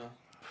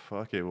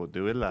Fuck it, we'll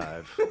do it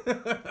live.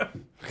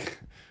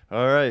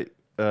 All right.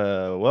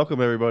 Welcome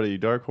everybody.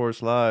 Dark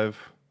Horse Live.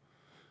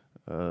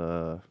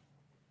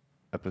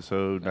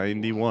 Episode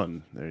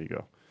 91. There you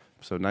go.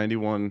 Episode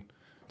 91.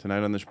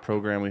 Tonight on this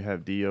program we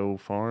have D.O.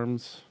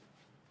 Farms.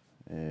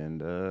 And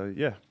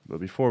yeah,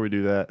 but before we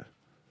do that,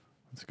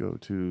 let's go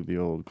to the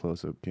old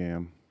close-up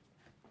cam.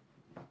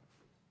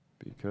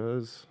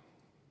 Because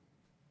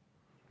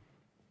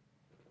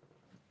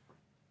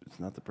it's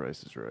not the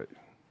Price is Right.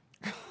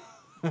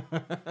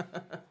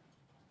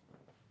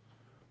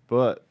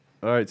 But,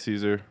 all right,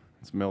 Caesar,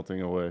 it's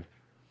melting away.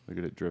 Look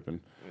at it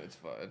dripping. It's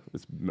fine.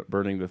 It's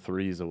burning the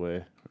threes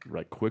away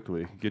right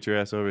quickly. Get your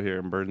ass over here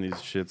and burn these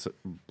shits,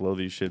 blow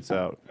these shits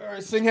out. All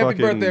right, sing happy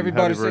birthday,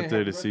 everybody. Happy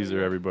birthday to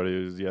Caesar, everybody.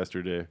 It was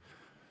yesterday.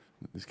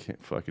 This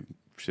can't fucking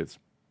shits.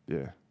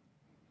 Yeah.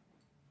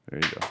 There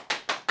you go.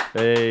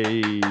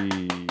 Hey.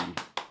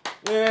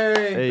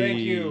 Yay, Hey. thank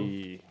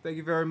you. Thank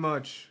you very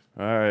much.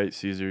 All right,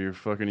 Caesar, you're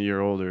fucking a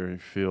year older. You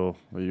feel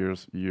a year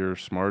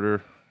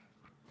smarter.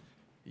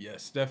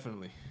 Yes,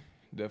 definitely.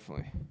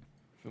 Definitely. I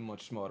feel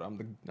much smarter.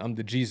 I'm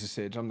the Jesus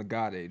age. I'm the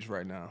God age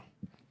right now.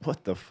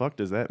 What the fuck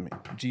does that mean?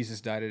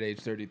 Jesus died at age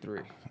 33.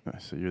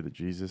 So you're the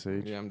Jesus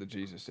age? Yeah, I'm the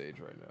Jesus age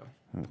right now.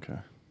 Okay.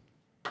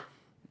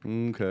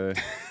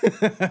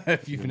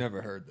 If you've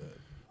never heard that.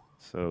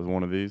 So it's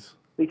one of these?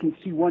 They can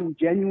see one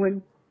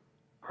genuine,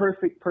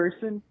 perfect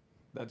person.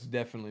 That's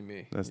definitely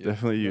me. That's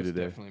definitely you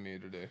today. That's definitely me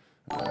today.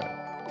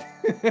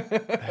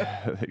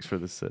 Thanks for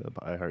the sub.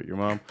 I heart your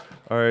mom.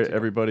 All right,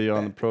 everybody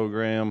on the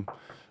program.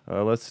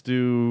 Let's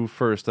do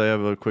first. I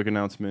have a quick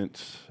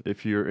announcement.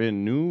 If you're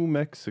in New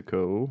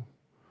Mexico,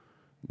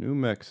 I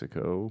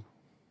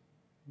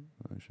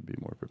should be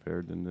more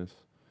prepared than this.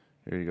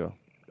 Here you go.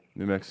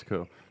 New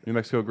Mexico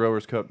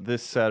Growers Cup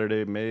this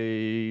Saturday,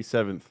 May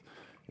 7th.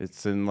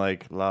 It's in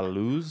like La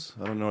Luz.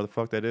 I don't know where the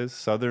fuck that is.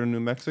 Southern New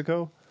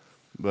Mexico.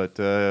 But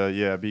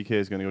yeah, BK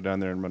is going to go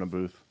down there and run a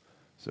booth.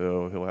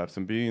 So he'll have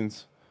some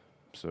beans.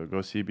 So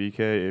go see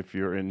BK. If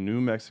you're in New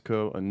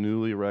Mexico, a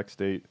newly rec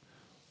state,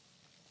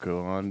 go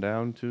on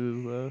down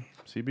to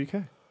see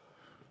BK.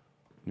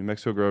 New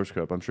Mexico Growers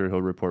Cup. I'm sure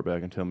he'll report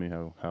back and tell me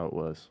how it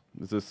was.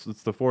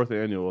 It's the fourth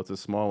annual. It's a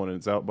small one. And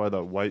it's out by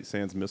the White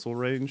Sands Missile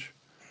Range.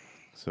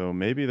 So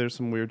maybe there's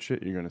some weird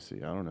shit you're going to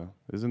see. I don't know.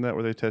 Isn't that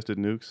where they tested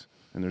nukes?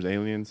 And there's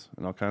aliens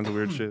and all kinds of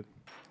weird shit?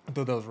 I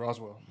thought that was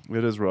Roswell.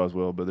 It is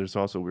Roswell, but there's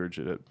also weird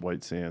shit at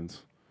White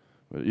Sands.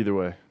 But either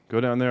way, go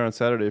down there on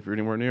Saturday if you're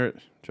anywhere near it.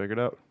 Check it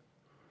out.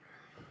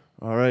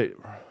 All right,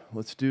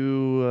 let's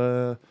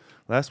do...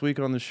 last week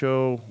on the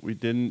show, we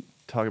didn't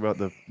talk about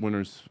the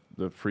winners,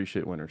 the free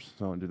shit winners.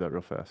 So I want to do that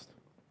real fast.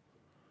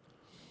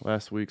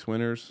 Last week's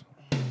winners.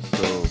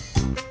 So,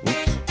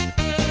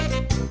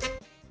 whoops.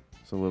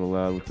 It's a little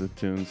loud with the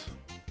tunes.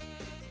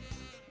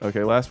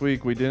 Okay, last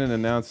week we didn't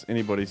announce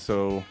anybody,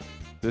 so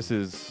this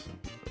is...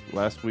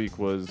 Last week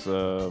was...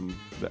 the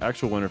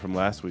actual winner from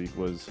last week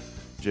was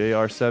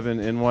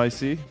JR7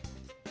 NYC.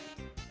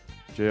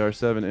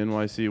 JR7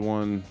 NYC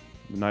won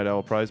the Night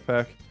Owl prize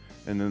pack.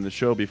 And then the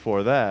show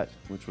before that,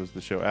 which was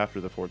the show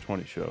after the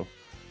 420 show,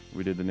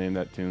 we did the Name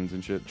That Tunes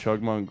and shit.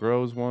 Chugmunk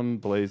Grows won,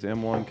 Blaze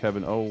M1,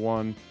 Kevin O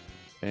won,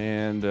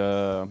 and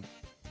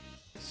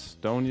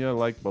Stonia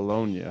Like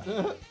Bologna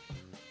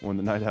won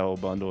the Night Owl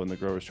bundle and the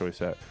Grower's Choice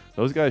hat.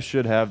 Those guys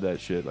should have that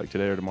shit like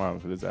today or tomorrow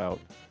because it's out.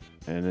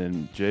 And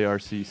then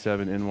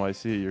JRC7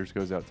 NYC, yours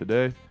goes out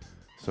today.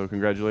 So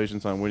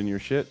congratulations on winning your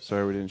shit.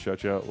 Sorry we didn't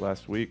shout you out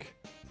last week,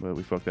 but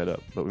we fucked that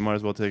up. But we might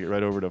as well take it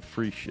right over to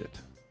free shit.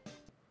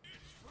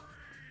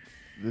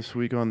 This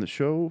week on the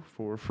show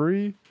for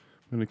free,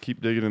 I'm going to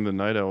keep digging in the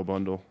Night Owl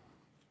bundle.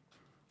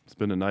 It's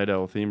been a Night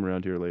Owl theme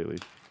around here lately.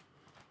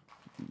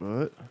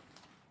 But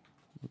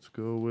let's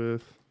go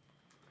with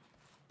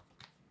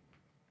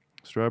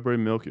strawberry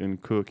milk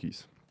and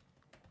cookies.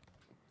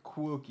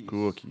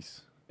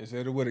 Cookies. Is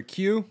that with a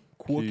Q?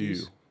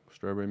 Q.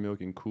 Strawberry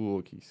milk and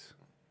cookies.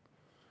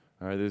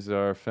 All right, these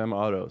are Fem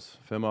Autos.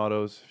 Fem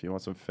Autos, if you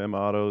want some Fem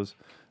Autos,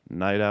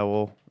 Night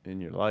Owl in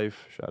your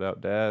life, shout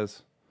out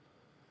Daz.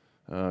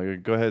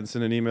 Go ahead and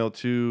send an email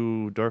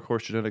to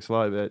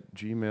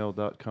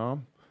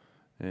darkhorsegeneticslive@gmail.com.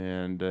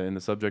 And in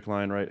the subject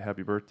line, write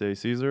Happy Birthday,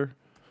 Caesar.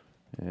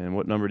 And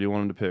what number do you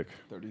want him to pick?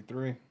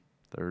 33.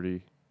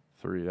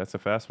 33. That's a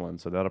fast one,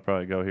 so that'll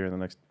probably go here in the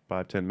next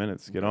 5-10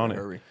 minutes. Get on it.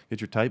 Hurry.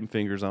 Get your typing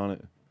fingers on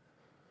it.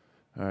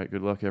 All right,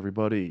 good luck,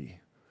 everybody.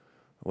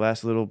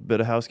 Last little bit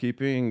of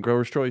housekeeping,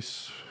 Grower's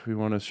Choice. We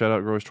want to shout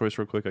out Grower's Choice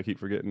real quick. I keep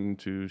forgetting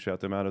to shout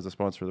them out as a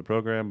sponsor of the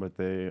program, but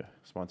they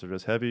sponsored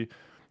us heavy.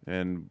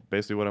 And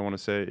basically what I want to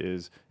say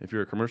is if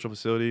you're a commercial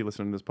facility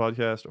listening to this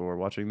podcast or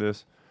watching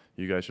this,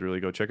 you guys should really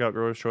go check out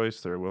Grower's Choice.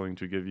 They're willing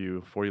to give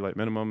you 40 light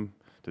minimum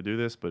to do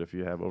this, but if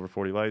you have over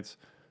 40 lights,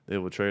 they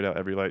will trade out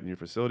every light in your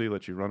facility,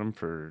 let you run them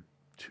for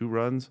 2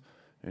 runs,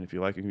 and if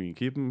you like them, you can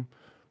keep them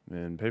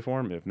and pay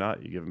for them. If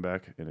not, you give them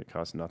back, and it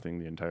costs nothing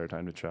the entire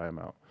time to try them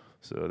out.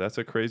 So that's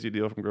a crazy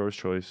deal from Grower's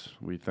Choice.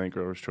 We thank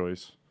Grower's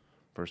Choice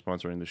for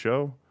sponsoring the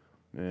show.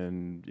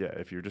 And yeah,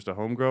 if you're just a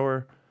home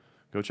grower,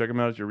 Go check them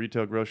out at your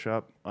retail grow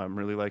shop. I'm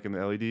really liking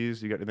the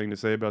LEDs. You got anything to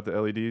say about the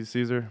LEDs,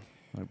 Caesar?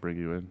 I'll bring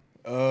you in.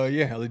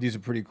 Yeah, LEDs are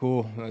pretty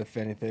cool. If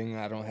anything,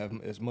 I don't have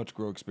as much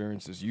grow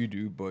experience as you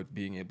do, but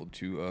being able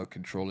to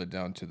control it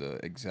down to the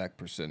exact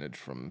percentage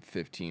from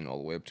 15 all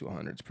the way up to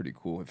 100 is pretty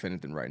cool. If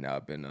anything, right now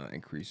I've been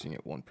increasing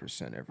it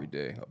 1% every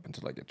day up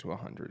until I get to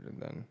 100,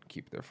 and then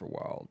keep it there for a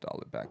while,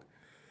 dial it back.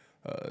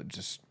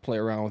 Just play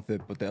around with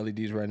it. But the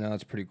LEDs right now,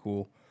 it's pretty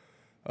cool.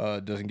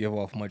 Doesn't give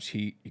off much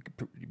heat.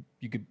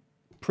 You could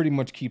pretty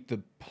much keep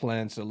the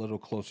plants a little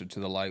closer to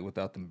the light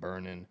without them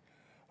burning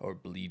or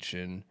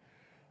bleaching.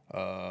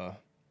 I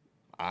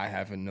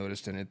haven't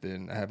noticed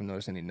anything. I haven't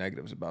noticed any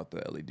negatives about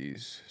the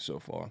LEDs so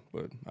far,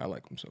 but I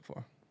like them so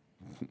far.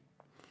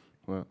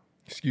 Well,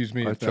 excuse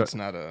me if that's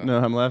not a. No,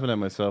 I'm laughing at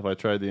myself. I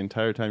tried the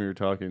entire time you were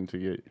talking to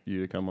get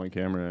you to come on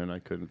camera, and I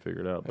couldn't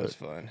figure it out. That's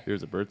but fine.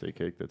 Here's a birthday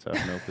cake that's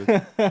half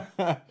melted.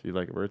 If you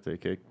like a birthday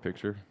cake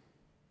picture,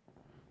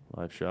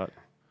 live shot.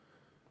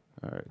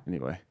 All right.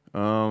 Anyway,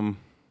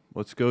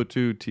 let's go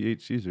to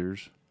TH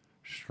Caesar's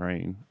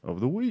strain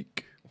of the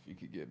week. If you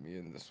could get me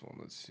in this one,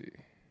 let's see.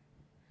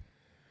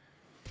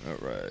 All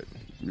right.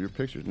 Your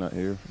picture's not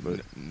here,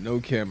 but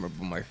no camera,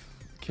 but my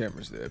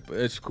camera's there. But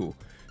it's cool.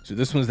 So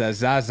this one's that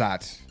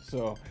Zazat.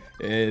 So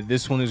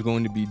this one is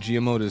going to be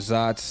GMO to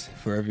Zats.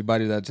 For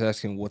everybody that's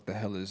asking what the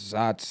hell is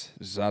Zats,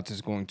 Zats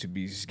is going to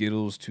be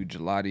Skittles to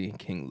Gelati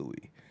King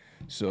Louis.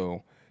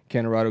 So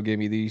Canerado gave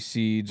me these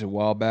seeds a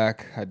while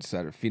back. I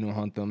decided to pheno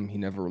hunt them. He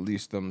never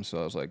released them, so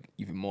I was like,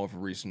 even more of a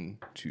reason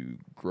to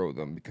grow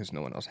them because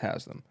no one else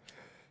has them.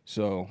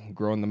 So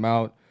growing them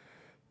out,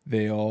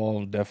 they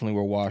all definitely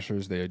were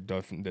washers. They're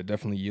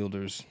definitely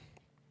yielders.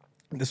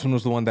 This one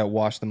was the one that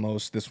washed the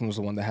most. This one was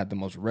the one that had the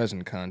most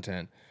resin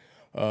content.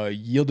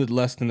 Yielded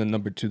less than the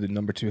number 2. The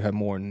number 2 had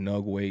more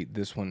nug weight.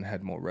 This one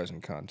had more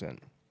resin content.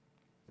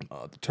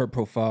 The terp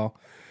profile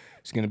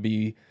is going to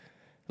be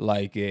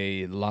like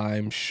a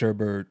lime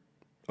sherbet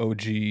OG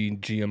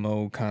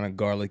GMO kind of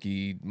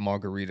garlicky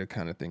margarita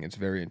kind of thing. It's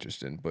very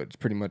interesting, but it's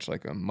pretty much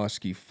like a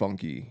musky,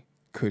 funky,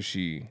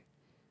 cushy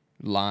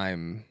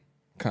lime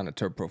kind of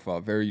terp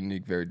profile. Very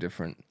unique, very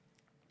different.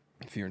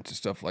 If you're into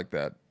stuff like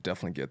that,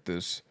 definitely get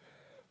this.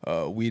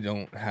 We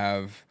don't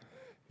have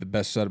the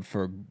best setup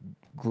for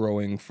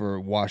growing for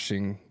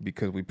washing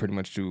because we pretty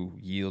much do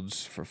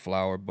yields for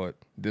flower, but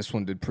this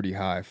one did pretty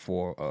high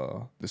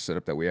for the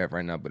setup that we have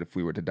right now. But if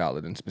we were to dial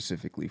it in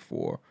specifically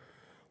for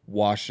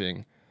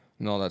washing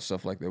and all that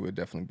stuff like that, we'd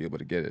definitely be able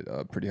to get it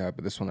pretty high.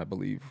 But this one, I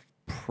believe,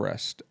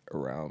 pressed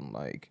around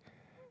like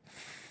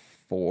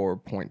 4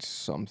 point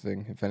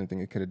something. If anything,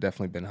 it could have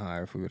definitely been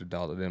higher if we would have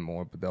dialed it in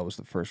more, but that was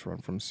the first run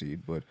from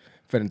seed. But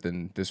if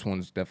anything, this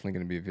one's definitely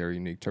going to be a very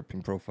unique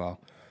terpene profile.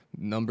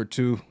 Number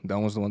 2, that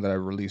was the one that I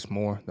released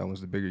more. That was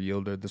the bigger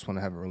yielder. This one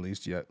I haven't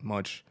released yet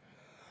much.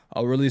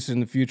 I'll release it in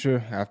the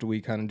future after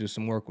we kind of do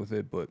some work with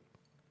it. But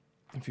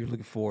if you're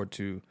looking forward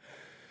to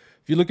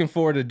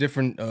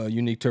different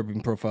unique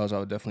terpene profiles, I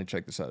would definitely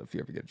check this out if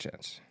you ever get a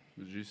chance.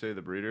 Did you say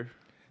the breeder?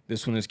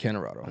 This one is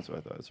Canerado. That's what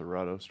I thought. It's a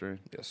Rado strain.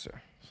 Yes, sir.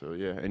 So,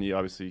 yeah. And you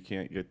obviously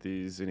can't get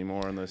these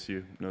anymore unless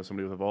you know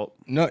somebody with a vault?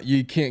 No,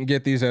 you can't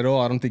get these at all.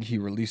 I don't think he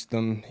released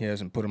them. He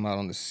hasn't put them out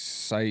on the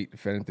site.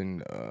 If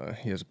anything,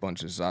 he has a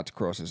bunch of Zats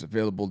crosses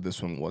available.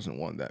 This one wasn't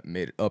one that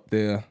made it up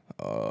there.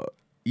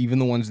 Even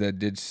the ones that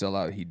did sell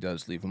out, he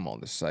does leave them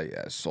on the site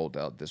as sold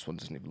out. This one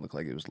doesn't even look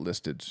like it was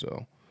listed,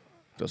 so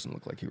it doesn't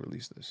look like he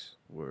released this.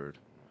 Word.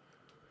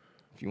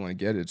 If you want to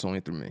get it, it's only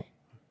through me.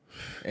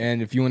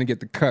 And if you want to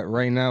get the cut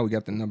right now, we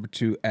got the number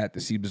 2 at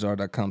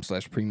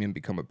theseedbazaar.com/premium.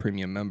 Become a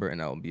premium member,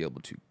 and I will be able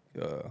to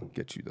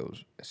get you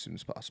those as soon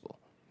as possible.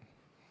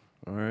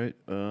 All right.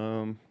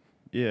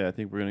 Yeah, I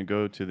think we're going to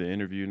go to the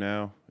interview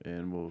now,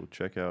 and we'll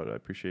check out. I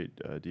appreciate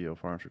DO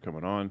Farms for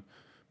coming on.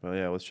 But,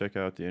 yeah, let's check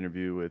out the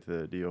interview with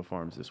DO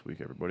Farms this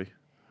week, everybody.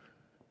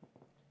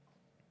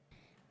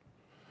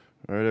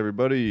 All right,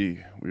 everybody.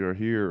 We are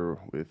here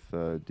with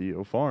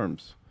DO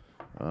Farms.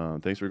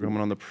 Thanks for coming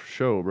on the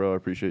show, bro. I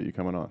appreciate you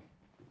coming on.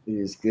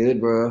 It's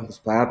good, bro. It's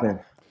popping.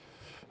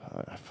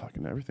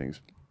 Fucking everything's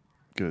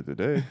good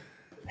today.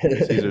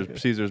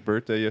 Caesar's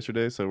birthday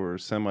yesterday, so we're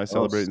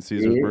semi-celebrating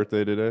Caesar's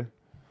birthday today.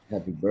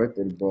 Happy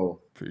birthday, bro.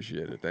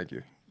 Appreciate it. Thank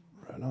you.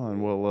 Right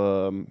on.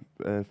 Well,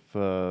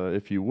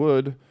 if you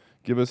would,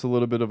 give us a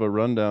little bit of a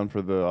rundown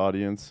for the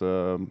audience,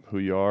 who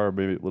you are,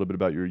 maybe a little bit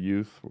about your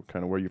youth,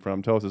 kind of where you're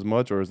from. Tell us as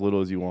much or as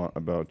little as you want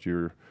about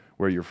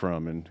where you're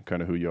from and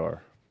kind of who you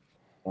are.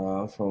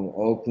 I'm from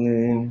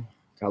Oakland,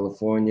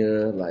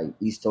 California, like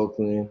East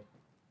Oakland.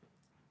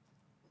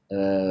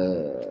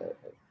 But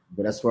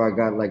that's where I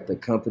got like the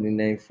company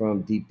name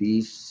from, Deep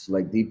East.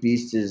 Like Deep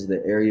East is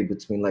the area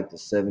between like the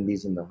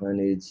 70s and the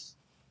 100s.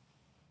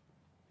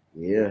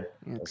 Yeah,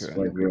 that's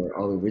like where it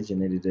all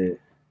originated at.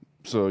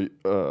 So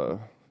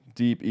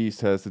Deep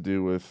East has to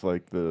do with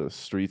like the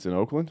streets in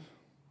Oakland?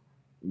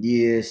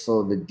 Yeah,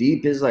 so the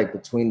Deep is like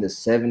between the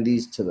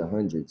 70s to the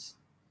 100s.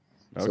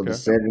 So the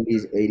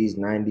 70s, 80s,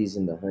 90s,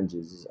 and the 100s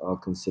is all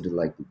considered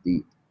like the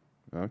Deep.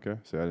 Okay.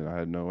 See, I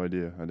had no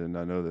idea. I did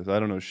not know this. I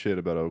don't know shit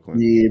about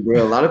Oakland. Yeah,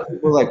 bro. A lot of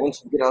people like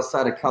once you get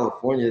outside of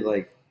California,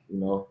 like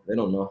they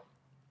don't know.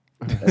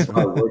 That's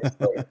why it works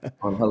like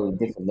on hella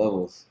different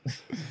levels.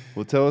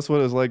 Well, tell us what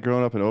it was like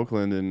growing up in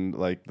Oakland and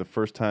like the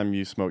first time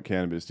you smoked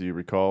cannabis. Do you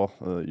recall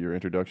your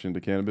introduction to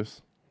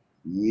cannabis?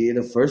 Yeah,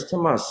 the first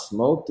time I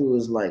smoked it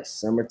was like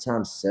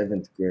summertime,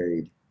 7th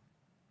grade.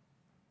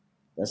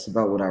 That's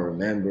about what I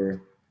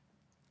remember.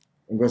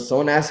 And bro,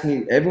 someone asked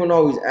me, everyone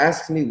always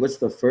asks me what's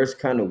the first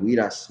kind of weed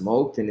I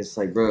smoked. And it's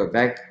like, bro,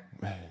 back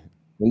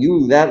when you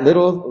were that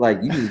little,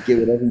 like you just get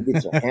whatever you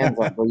get your hands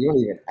on, bro. You don't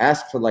even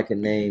ask for like a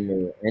name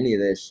or any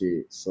of that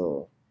shit.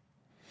 So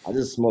I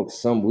just smoked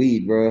some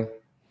weed, bro.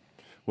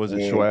 Was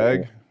it And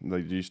swag?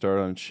 Like, did you start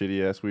on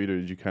shitty ass weed, or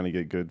did you kind of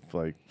get good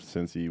like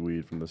Cincy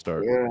weed from the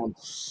start? yeah,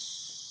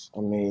 I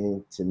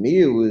mean, to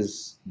me it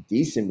was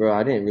decent, bro.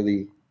 I didn't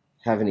really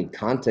have any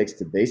context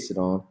to base it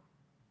on.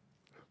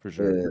 For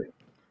sure. But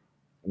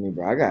I mean,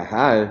 bro, I got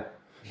high. But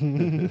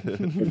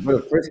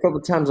the first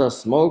couple times I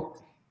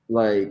smoked,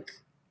 like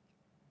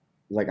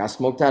I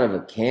smoked out of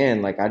a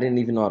can. Like I didn't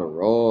even know how to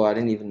roll. I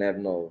didn't even have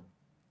no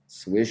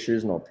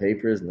swishers, no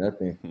papers,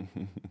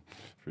 nothing.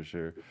 For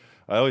sure.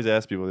 I always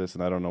ask people this,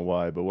 and I don't know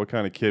why, but what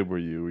kind of kid were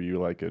you? Were you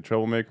like a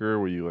troublemaker?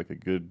 Were you like a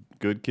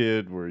good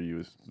kid? Were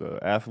you an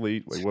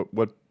athlete? Like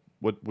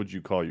what would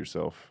you call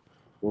yourself?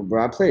 Well,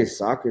 bro, I played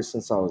soccer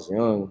since I was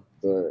young,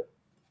 but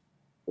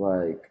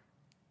like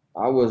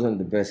I wasn't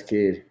the best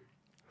kid.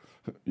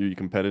 You a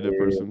competitive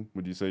Yeah, person?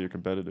 Would you say you're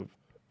competitive?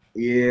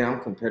 yeah,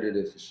 I'm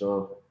competitive for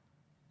sure.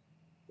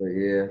 But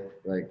yeah,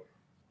 like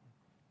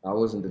I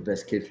wasn't the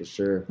best kid for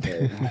sure.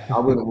 Like I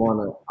wouldn't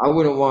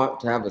want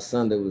to have a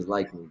son that was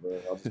like me,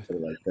 bro. I'll just put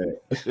it like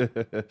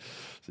that.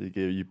 So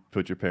you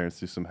put your parents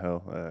through some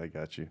hell. I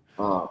got you.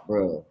 Oh,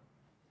 bro.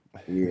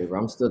 Yeah, bro,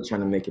 I'm still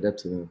trying to make it up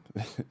to them.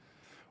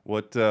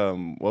 What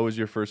was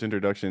your first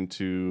introduction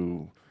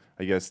to,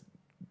 I guess,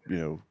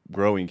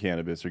 growing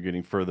cannabis or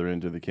getting further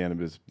into the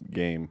cannabis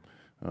game?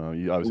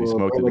 You obviously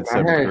Well, bro, smoked it in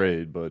seventh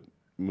grade, but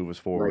move us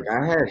forward.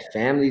 I had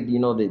family,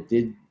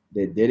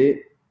 that did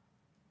it,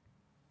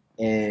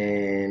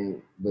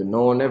 and but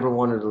no one ever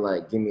wanted to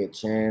like give me a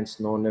chance.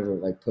 No one ever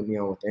like put me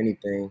on with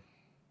anything.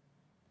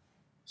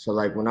 So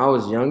like when I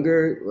was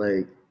younger,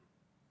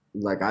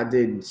 like I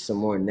did some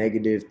more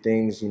negative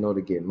things,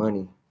 to get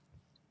money.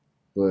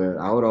 But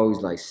I would always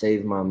like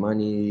save my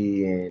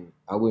money and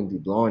I wouldn't be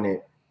blowing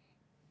it.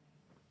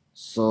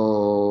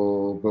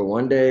 So, but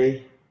one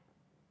day,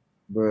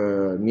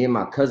 bro, me and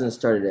my cousin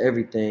started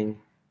everything,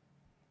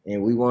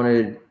 and we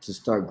wanted to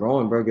start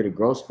growing, bro, get a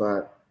grow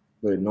spot,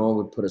 but no one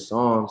would put us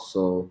on.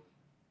 So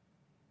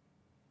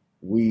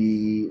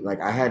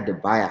I had to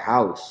buy a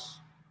house,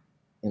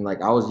 and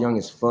like I was young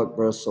as fuck,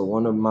 bro. So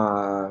one of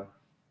my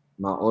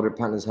older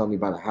partners helped me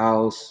buy the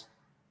house,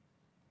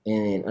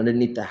 and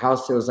underneath the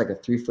house there was like a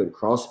 3-foot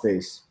crawl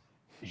space.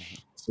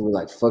 So we're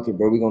like, fuck it,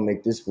 bro, we gonna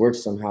make this work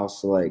somehow.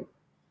 So like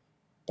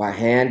by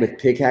hand with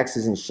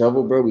pickaxes and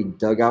shovel, bro, we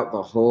dug out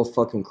the whole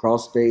fucking crawl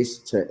space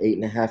to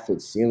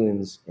 8.5-foot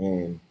ceilings,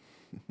 and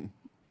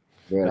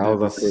bro, I that did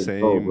the was our first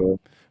goal, same. bro.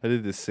 I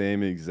did the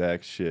same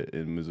exact shit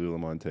in Missoula,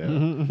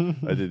 Montana.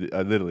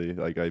 I literally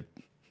like I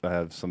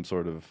have some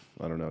sort of,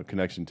 I don't know,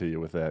 connection to you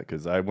with that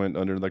because I went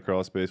under the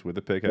crawl space with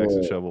a pickaxe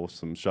and Bro, shovel,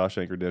 some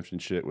Shawshank Redemption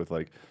shit with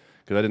like,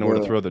 because I didn't know where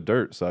to bro, throw the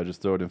dirt, so I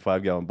just throw it in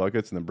 5-gallon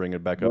buckets and then bring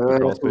it back up the bro,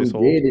 crawl that's what we space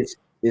hole. did.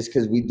 It's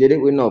because we did it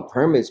with no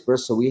permits, bro.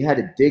 So we had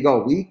to dig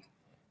all week,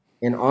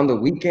 and on the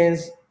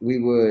weekends we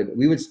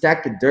would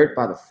stack the dirt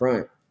by the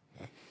front.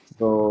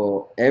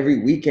 So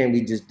every weekend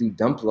we just do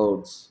dump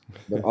loads,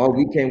 but all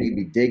weekend we'd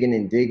be digging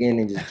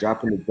and just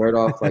dropping the dirt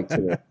off like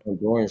to the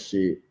front door and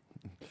shit.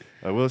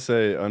 I will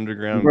say And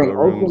underground bro, grow in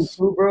Oakland rooms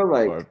too, bro. are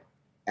Like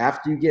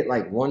after you get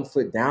like 1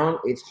 foot down,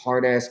 it's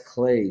hard ass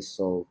clay.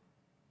 So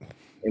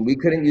and we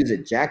couldn't use a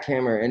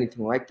jackhammer or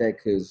anything like that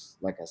because,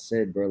 like I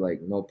said, bro,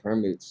 like no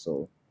permits.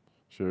 So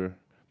sure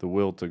the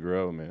will to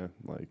grow, man.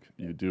 Like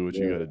you do what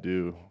you got yeah, to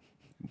do.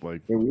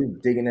 Like, bro, we were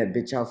digging that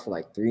bitch out for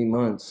like 3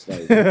 months.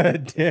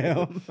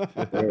 Damn.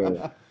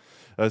 Bro,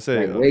 I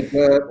say, like wake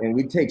up and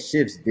we take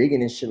shifts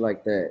digging and shit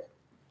like that.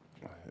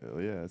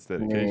 hell yeah, it's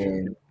dedication.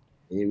 And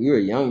yeah, we were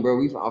young,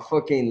 bro. I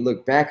fucking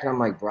look back and I'm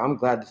like, bro, I'm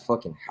glad the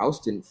fucking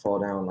house didn't fall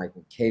down like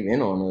and cave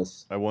in on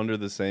us. I wonder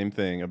the same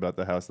thing about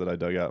the house that I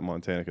dug out in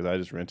Montana because I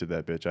just rented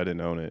that bitch. I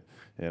didn't own it,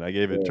 and I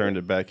Yeah, turned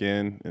it back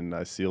in, and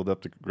I sealed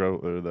up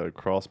the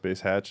crawl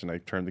space hatch, and I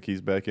turned the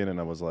keys back in, and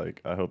I was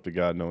like, I hope to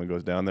God no one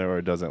goes down there or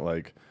it doesn't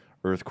like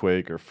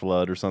earthquake or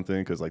flood or something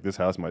because like this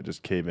house might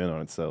just cave in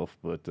on itself.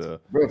 But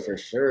bro, for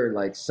sure.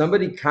 Like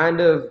somebody kind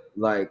of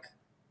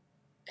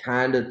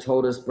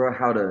told us, bro,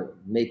 how to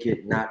make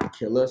it not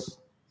kill us,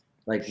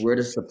 like where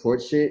to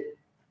support shit.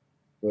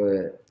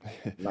 But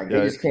like they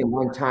yeah, just came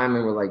one time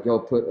and were like, yo,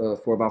 put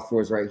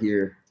 4x4s right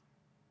here.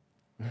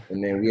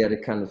 And then we had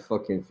to kind of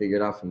fucking figure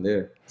it out from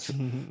there.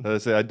 I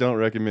say I don't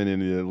recommend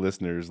any of the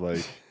listeners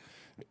like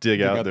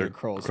dig out their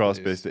crawl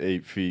space to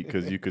 8 feet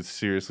because you could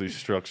seriously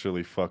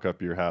structurally fuck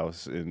up your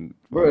house and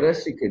Bro, that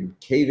shit could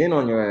cave in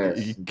on your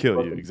ass. kill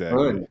you Fucking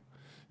exactly. fun.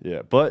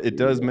 Yeah, but it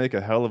does Yeah, make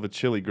a hell of a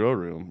chilly grow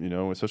room, you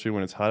know, especially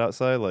when it's hot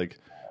outside. Like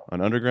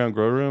an underground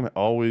grow room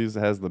always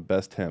has the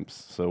best temps.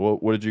 So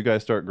what did you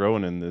guys start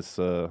growing in this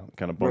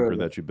kind of bunker bro.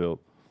 that you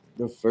built?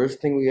 The first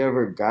thing we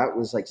ever got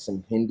was like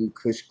some Hindu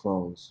Kush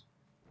clones,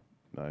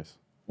 Nice.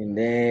 and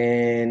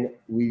then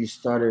we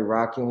started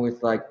rocking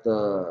with like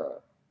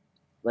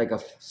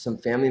some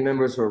family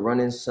members were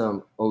running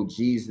some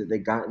OGs that they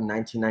got in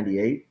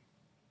 1998.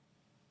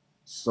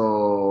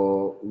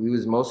 So we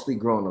was mostly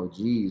growing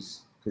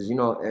OGs because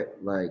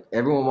like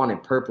everyone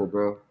wanted purple,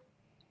 bro.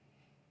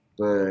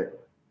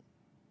 But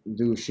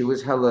dude, she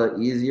was hella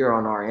easier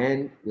on our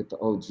end with the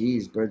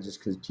OGs, bro, just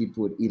because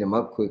people would eat them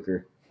up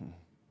quicker.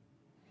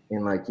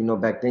 And like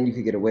back then you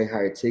could get a way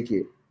higher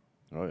ticket.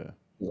 Oh yeah.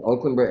 In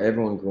Oakland, bro,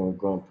 everyone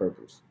growing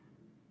purples.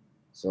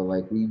 So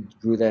like we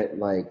grew that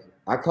like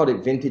I called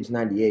it vintage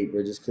 '98,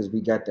 bro, just because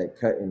we got that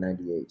cut in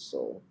 '98.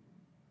 So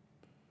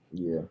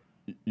yeah.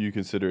 You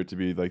consider it to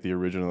be like the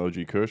original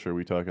OG Kush, or are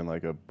we talking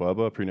like a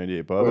Bubba, pre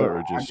 98 Bubba, Bro, or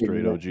I just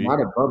straight didn't OG?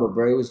 not a Bubba,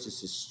 bro. It was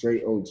just a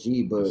straight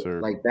OG. Yes, But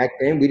sir. like back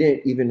then, we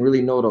didn't even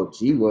really know what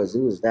OG was.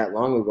 It was that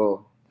long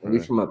ago, and we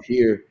Right. from up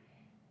here.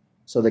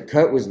 So the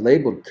cut was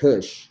labeled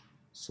Kush,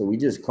 so we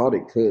just called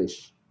it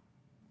Kush.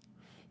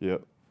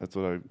 Yep. That's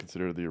what I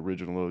consider the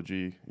original OG.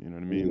 You know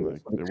what I mean? Yeah.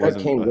 Like So the there cut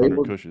wasn't came 100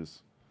 labeled.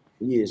 Kushes.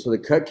 Yeah. So the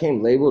cut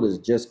came labeled as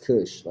just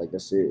Kush. Like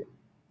that's it,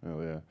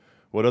 Oh yeah.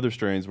 What other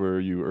strains were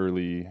you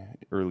early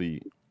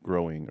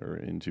growing or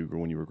into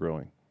when you were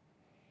growing?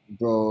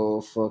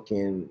 bro.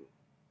 Fucking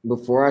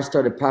before I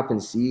started popping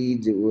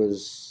seeds, it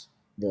was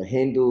the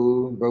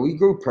Hindu. Bro, we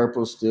grew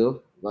purple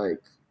still, like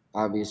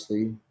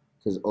obviously,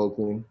 because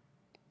Oakland.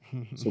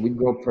 So we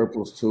grow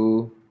purples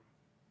too.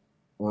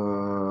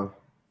 Uh,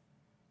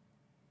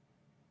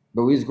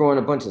 but we was growing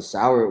a bunch of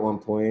sour at one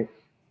point.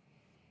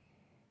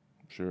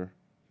 Sure.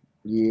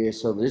 Yeah,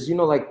 so there's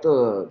like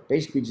the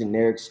basically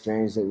generic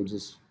strains that would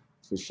just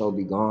for sure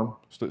be gone.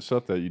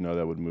 Stuff that you know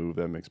that would move.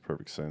 That makes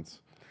perfect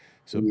sense.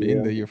 So being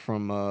Yeah, that you're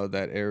from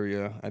that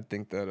area, I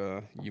think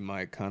that you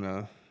might kind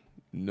of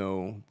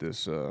know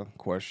this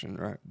question,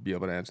 right? Be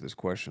able to answer this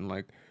question.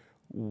 Like,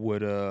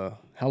 what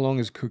how long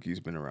has Cookies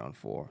been around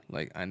for?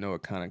 Like, I know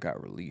it kind of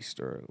got released,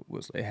 or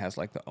it has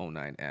like the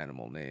 '09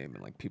 Animal name,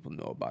 and like people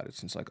know about it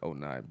since like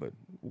 '09. But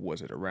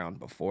was it around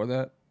before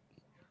that?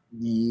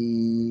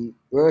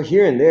 well,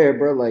 here and there,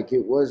 bro. Like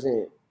it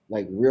wasn't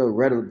like real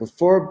readily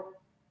before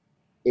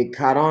it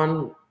caught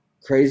on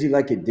crazy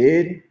like it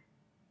did.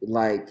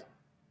 Like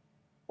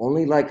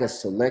only like a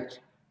select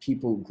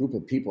group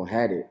of people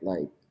had it.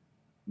 Like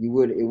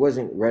it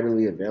wasn't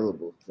readily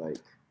available. Like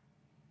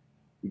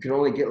you could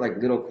only get like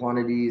little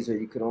quantities, or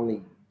you could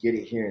only get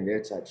it here and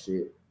there type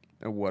shit.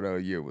 And what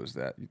year was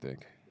that? You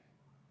think?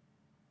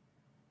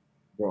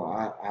 Bro,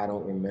 I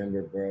don't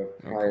remember, bro.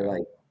 Probably Okay,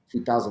 like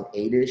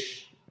 2008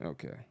 ish.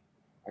 okay.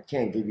 I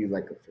can't give you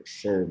like a for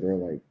sure, bro.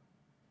 Like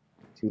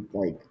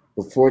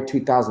before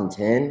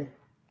 2010,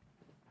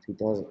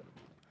 2000.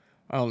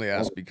 I only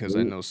asked because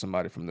I know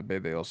somebody from the Bay.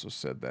 They also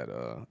said that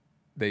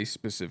they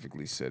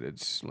specifically said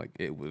it's like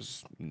it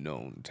was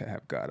known to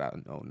have got out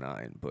in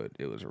 '09, but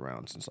it was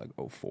around since like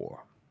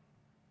 '04.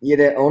 Yeah,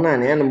 that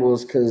 '09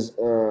 Animals, because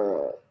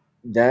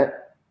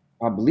that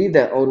I believe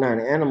that '09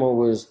 Animal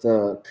was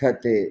the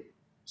cut that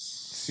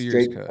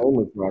Sears Straight cut, Flame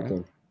was right?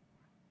 rocking.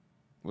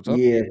 What's up?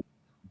 Yeah,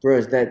 bro,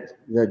 is that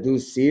the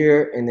dude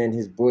Sear and then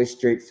his boy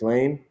Straight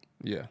Flame?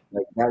 Yeah.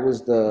 Like that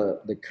was the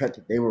cut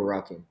that they were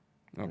rocking.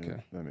 Yeah,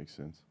 Okay. that makes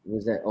sense. It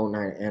was that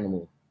 '09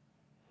 Animal.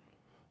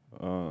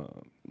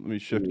 Let me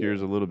shift Yeah.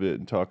 gears a little bit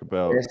and talk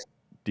about S,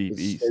 Deep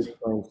it's East. Straight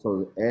Flame,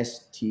 so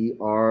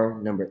STR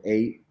number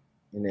 8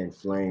 and then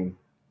Flame.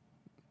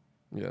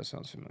 Yeah, that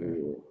sounds familiar.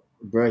 Yeah.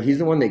 Bro, he's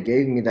the one that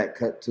gave me that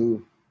cut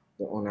too,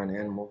 the '09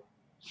 Animal.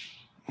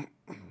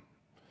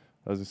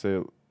 As I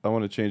say, I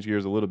want to change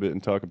gears a little bit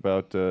and talk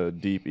about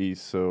Deep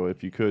East. So,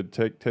 if you could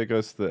take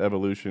us the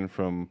evolution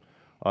from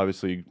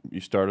obviously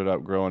you started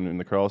out growing in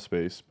the crawl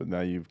space, but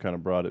now you've kind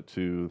of brought it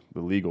to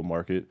the legal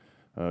market.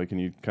 Can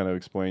you kind of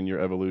explain your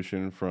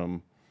evolution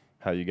from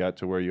how you got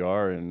to where you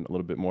are, and a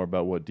little bit more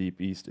about what Deep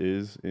East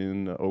is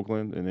in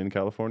Oakland and in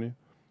California?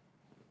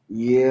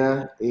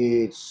 Yeah,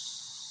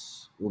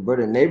 it's well, but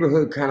the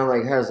neighborhood kind of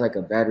like has like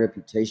a bad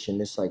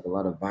reputation. It's like a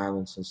lot of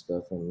violence and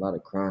stuff and a lot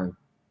of crime.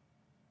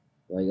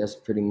 Like that's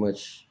pretty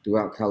much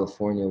throughout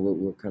California what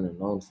we're kind of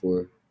known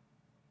for.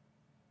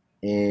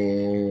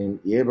 And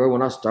yeah, bro,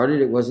 when I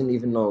started, it wasn't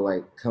even no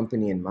like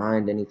company in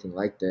mind, anything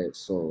like that.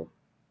 So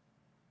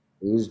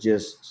it was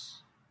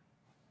just,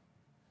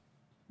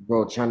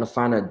 bro, trying to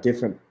find a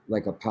different,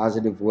 like a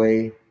positive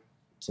way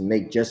to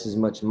make just as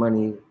much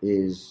money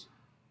as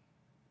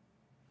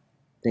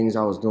things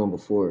I was doing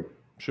before,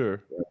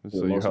 Sure. for the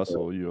So your most part.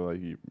 hustle,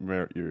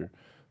 your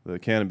the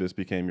cannabis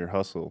became your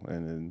hustle,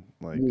 and then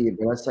like Yeah,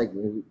 but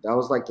that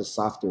was like the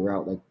softer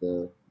route, like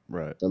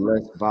right. the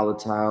less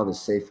volatile, the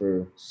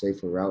safer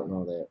route and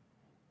all that.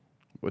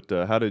 What?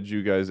 How did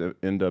you guys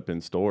end up in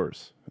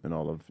stores and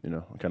all of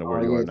kind of where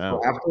Oh you are yeah, so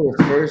now? after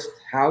the first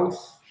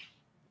house,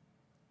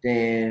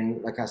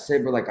 then, like I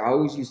said, bro, like I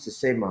always used to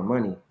save my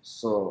money.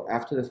 So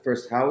after the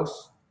first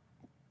house,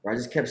 bro, I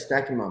just kept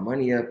stacking my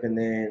money up. And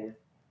then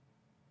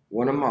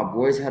one of my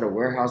boys had a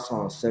warehouse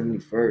on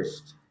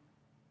 71st.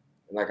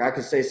 Like I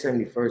could say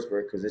 71st,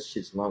 bro, because this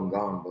shit's long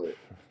gone. But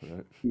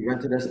Right. he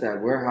rented us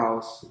that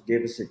warehouse,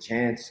 gave us a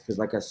chance. Because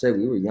like I said,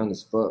 we were young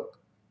as fuck.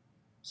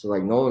 So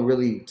like no one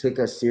really took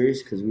us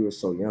serious because we were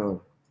so young.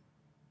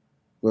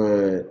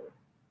 But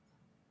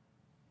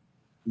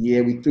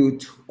yeah, we threw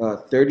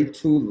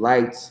 32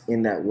 lights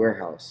in that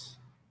warehouse.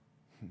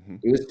 Mhm.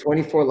 It was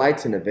 24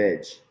 lights in a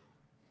veg.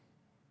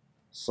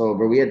 So,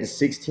 bro, we had the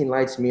 16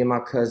 lights, me and my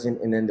cousin,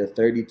 and then the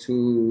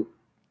 32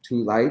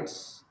 two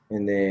lights.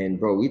 And then,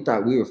 bro, we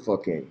thought we were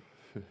fucking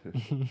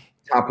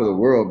top of the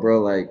world,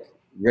 bro. Like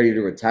ready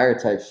to retire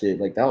type shit.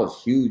 Like that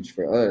was huge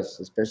for us,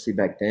 especially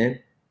back then,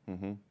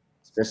 Mhm.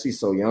 especially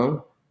so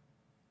young.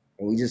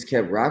 And we just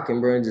kept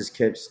rocking, bro, and just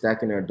kept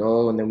stacking our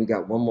dough. And then we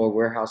got one more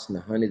warehouse in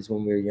the hundreds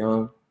when we were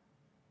young.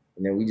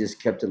 And then we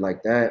just kept it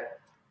like that.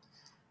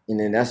 And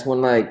then that's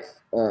when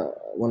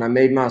I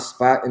made my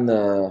spot in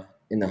the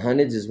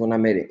hundreds is when I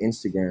made an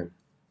Instagram.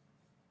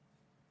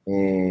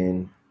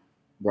 And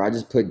bro, I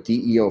just put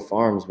DEO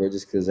Farms, bro,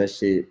 just cause that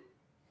shit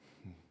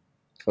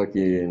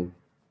fucking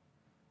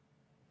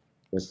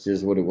that's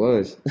just what it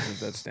was. Does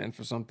that stand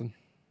for something?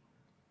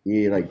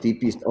 Yeah, like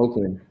Deep East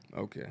Oakland.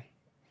 Okay.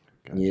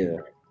 Gotcha. Yeah.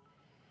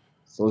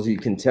 So as you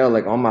can tell,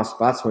 like all my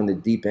spots were in the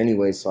deep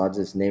anyway, so I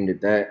just named it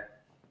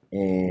that.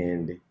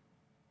 And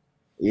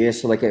yeah,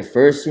 so like at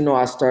first,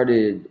 I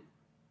started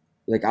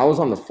like I was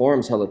on the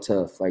forums hella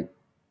tough, like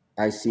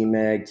IC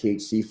Mag,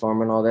 THC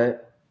Farm and all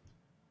that.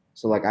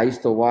 So like I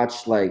used to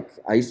watch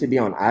I used to be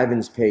on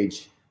Ivan's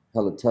page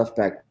hella tough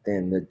back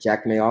then, the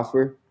Jack May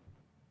offer.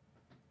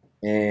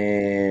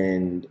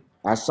 And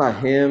I saw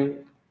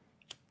him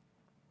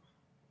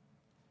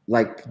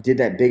like did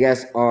that big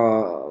ass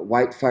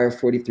White Fire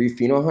 43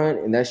 pheno hunt,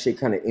 and that shit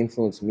kind of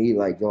influenced me.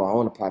 Like, yo, I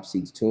want to pop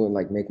seeds too and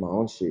like make my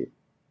own shit.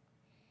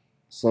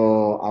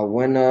 So I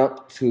went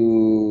up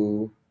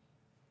to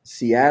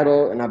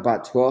Seattle and I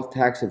bought 12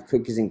 packs of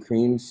cookies and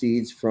cream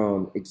seeds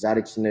from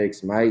Exotic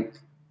Genetics Mike.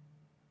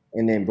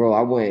 And then, bro,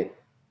 I went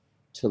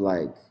to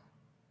like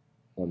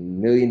a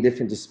million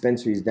different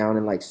dispensaries down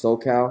in like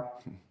SoCal,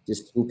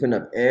 just scooping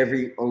up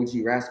every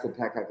OG Rascal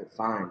pack I could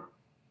find.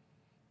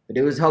 But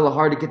it was hella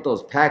hard to get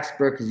those packs,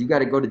 bro, because you got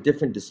to go to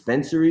different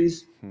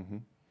dispensaries.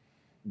 Mhm.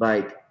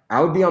 Like,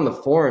 I would be on the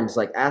forums,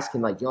 like,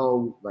 asking, like,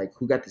 yo, like,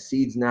 who got the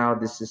seeds now,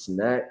 this, and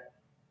that.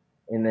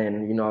 And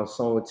then,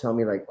 someone would tell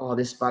me, like, oh,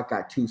 this spot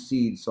got 2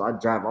 seeds. So I'd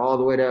drive all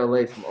the way to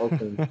LA from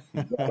Oakland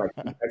to get, like,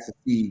 2 packs of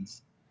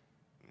seeds.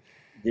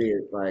 Yeah,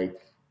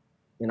 like,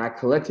 and I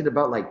collected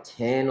about, like,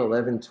 10,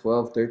 11,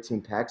 12,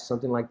 13 packs,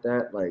 something like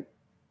that. Like,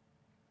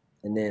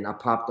 and then I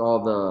popped all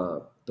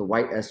the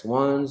white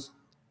S1s,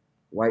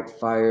 White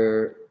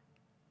Fire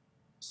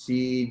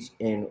seeds,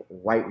 and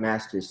White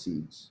Master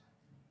seeds.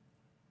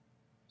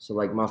 So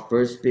like my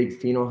first big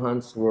pheno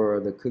hunts were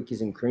the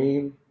cookies and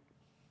cream,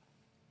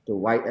 the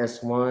White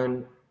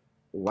S1,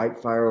 White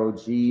Fire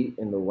OG,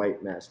 and the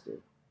White Master.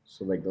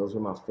 So like those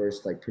were my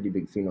first like pretty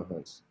big pheno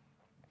hunts.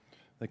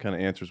 That kind of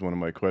answers one of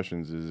my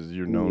questions. Is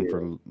you're known Yeah.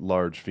 for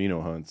large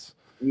pheno hunts?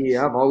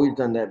 Yeah, I've always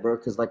done that, bro.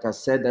 Cause like I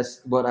said,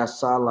 that's what I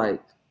saw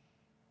like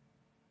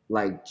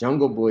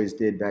Jungle Boys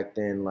did back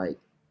then. Like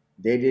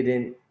they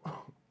didn't.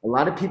 A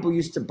lot of people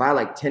used to buy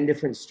like 10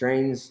 different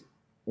strains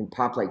and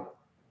pop like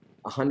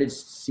 100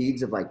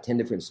 seeds of like 10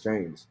 different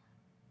strains.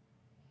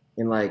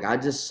 And like I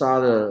just saw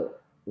the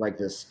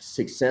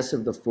success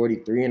of the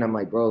 43, and I'm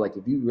like, bro, like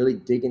if you really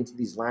dig into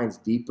these lines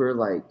deeper,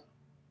 like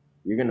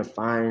you're gonna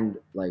find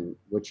like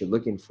what you're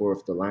looking for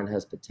if the line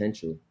has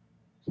potential.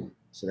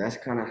 So that's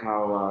kind of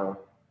how I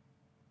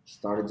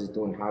started just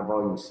doing high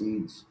volume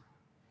seeds.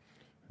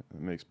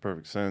 That makes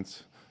perfect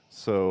sense.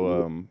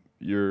 So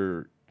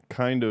you're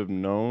kind of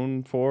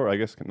known for, I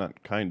guess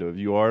not kind of,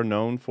 you are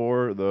known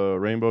for the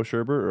Rainbow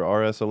Sherbet or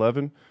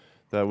RS11.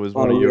 That was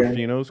one Oh of your yeah,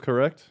 phenos,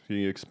 correct? Can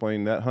you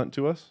explain that hunt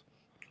to us?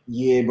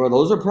 yeah, bro.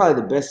 Those are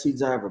probably the best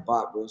seeds I ever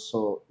bought, bro.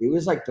 So it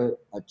was like a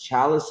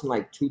chalice in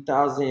like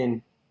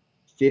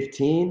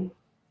 2015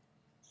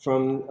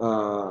 from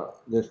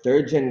the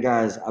third gen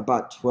guys. I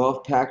bought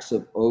 12 packs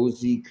of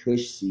OZ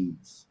Kush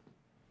seeds.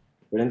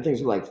 But them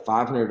things were like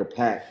 500 a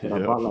pack, but I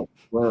Yep. bought like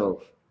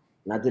 12.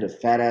 And I did a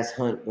fat ass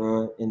hunt,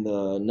 bro. In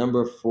the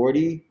number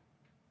 40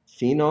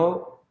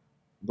 pheno,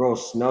 bro,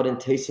 smelled and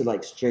tasted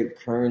like straight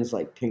Kern's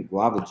like pink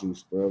guava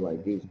juice, bro.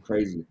 Like it was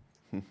crazy.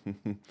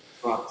 So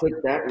I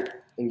took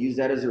that and used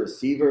that as a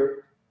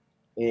receiver,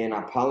 and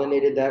I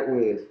pollinated that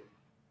with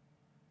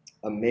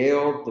a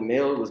male. The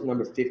male was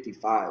number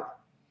 55.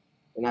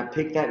 And I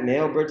picked that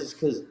male, bro, just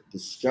because the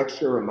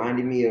structure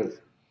reminded me of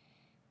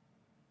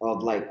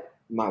like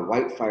my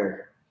White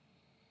Fire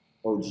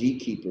OG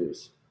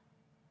keepers.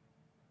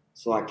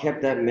 So I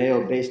kept that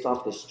male based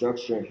off the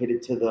structure and hit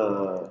it to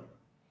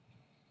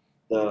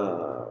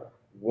the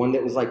one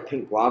that was like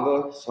pink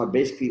guava. So I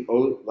basically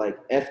like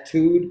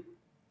F2'd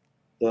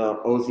the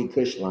OZ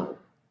Kush line.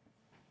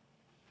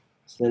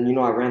 So then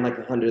I ran like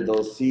 100 of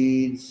those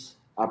seeds,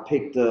 I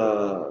picked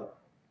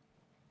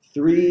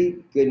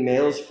 3 good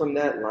males from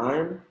that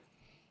line,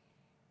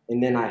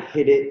 and then I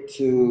hit it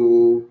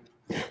to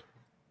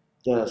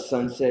the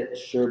Sunset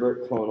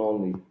Sherbert clone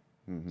only.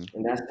 Mm-hmm.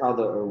 And that's how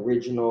the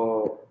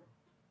original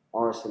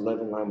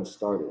RS11 line was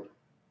started.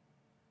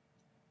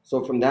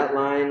 So from that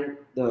line,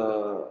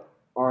 the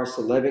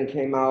RS11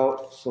 came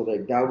out. So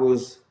like that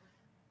was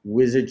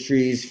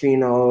Wizardtree's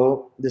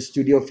Pheno. The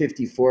Studio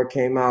 54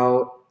 came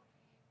out.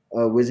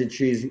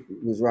 Wizardtree's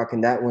was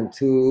rocking that one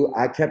too.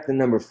 I kept the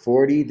number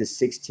 40, the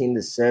 16,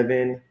 the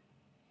 7,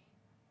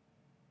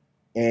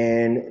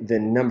 and the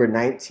number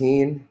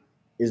 19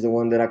 is the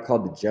one that I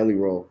called the Jelly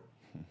Roll,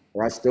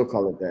 or I still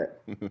call it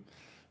that.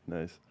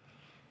 Nice.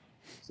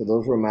 So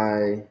those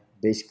were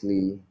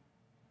basically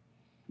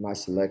my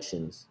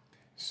selections.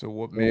 So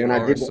what And made when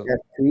I did RS? the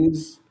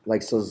F2s,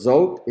 like so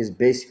Zope is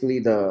basically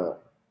the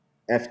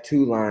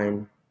F2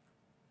 line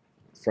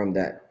from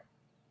that.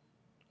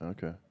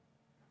 Okay.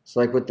 So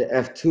like with the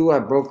F2, I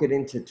broke it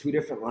into 2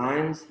 different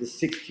lines. The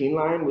 16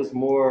 line was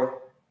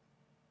more,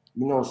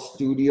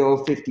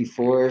 Studio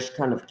 54-ish,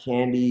 kind of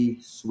candy,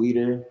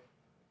 sweeter.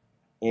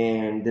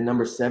 And the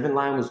number 7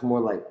 line was more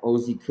like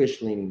Ozy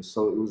Kush leaning.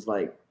 So it was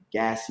like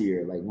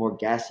gassier, like more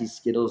gassy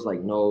Skittles,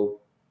 like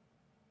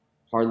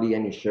hardly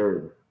any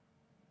sugar.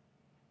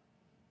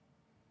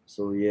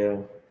 So yeah,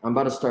 I'm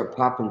about to start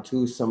popping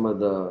too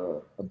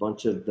a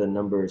bunch of the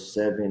number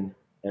 7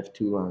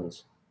 F2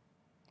 lines.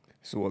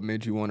 So what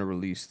made you want to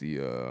release the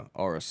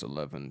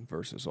RS11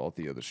 versus all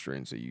the other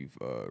strains that you've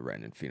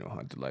ran in Pheno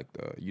Hunted? Like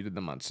you did the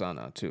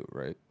Manzana too,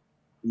 right?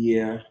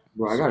 Yeah,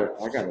 bro, I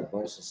got a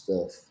bunch of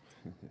stuff.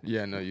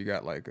 Yeah, no, you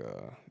got like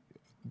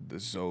the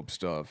Zope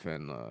stuff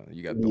and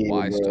you got the Yeah,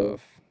 Y bro.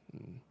 stuff.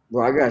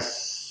 Bro, I got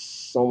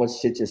so much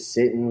shit just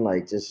sitting,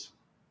 like just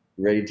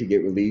ready to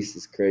get released.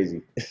 It's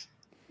crazy.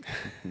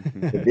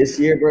 But this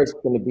year, bro, it's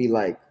gonna be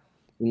like,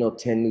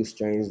 10 new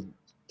strains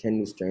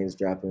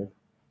dropping.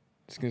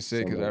 I was gonna say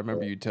Something because I like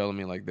remember that. you telling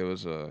me like there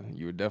was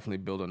you were definitely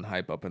building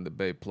hype up in the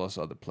Bay plus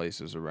other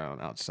places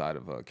around outside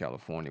of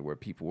California where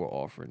people were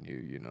offering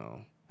you,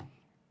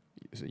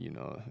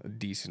 a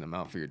decent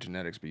amount for your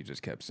genetics, but you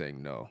just kept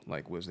saying no.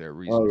 Like, was there a Oh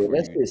reason yeah, for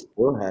that you? shit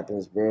still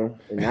happens, bro.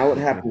 And now what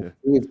happens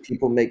too is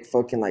people make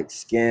fucking like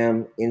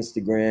scam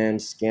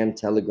Instagrams, scam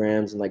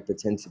telegrams, and like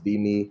pretend to be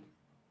me,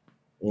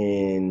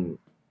 and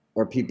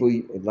or people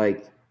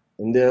like,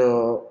 and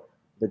they'll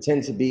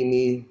pretend to be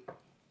me,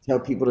 tell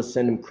people to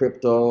send them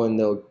crypto, and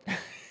they'll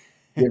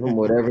give them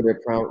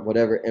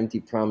whatever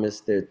empty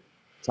promise they're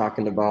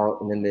talking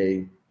about, and then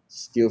they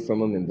steal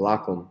from them and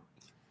block them.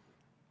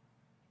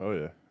 Oh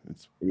yeah,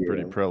 it's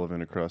pretty Yeah.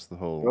 prevalent across the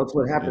whole That's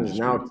what happens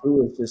now industry.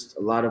 too. It's just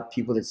a lot of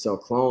people that sell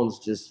clones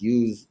just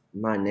use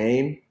my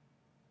name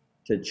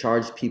to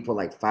charge people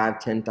like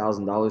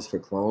 $5,000-$10,000 for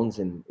clones,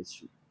 and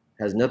it's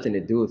has nothing to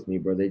do with me,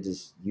 bro. They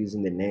just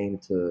using the name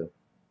to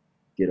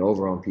get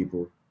over on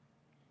people.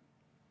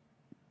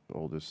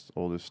 Oldest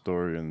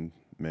story in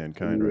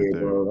mankind, right Yeah,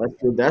 there. bro.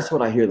 That's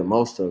what I hear the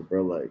most of,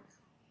 bro. Like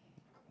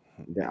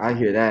I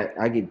hear that.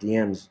 I get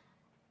DMs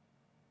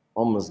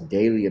almost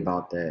daily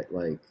about that.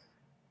 Like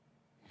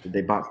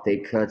they bought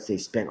fake cuts. They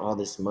spent all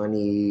this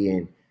money,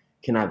 and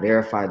can I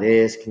verify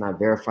this? Can I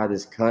verify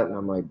this cut? And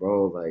I'm like,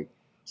 bro, like,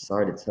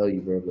 sorry to tell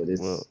you, bro, but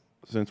Well, it's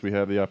since we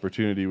have the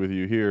opportunity with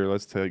you here,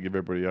 let's give you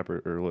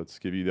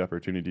the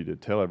opportunity to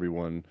tell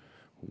everyone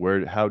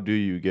how do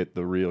you get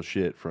the real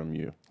shit from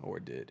you, Or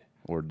did?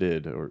 or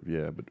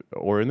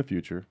in the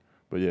future.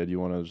 But yeah, do you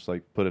want to just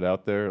like put it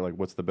out there? Like,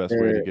 what's the best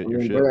way to get I your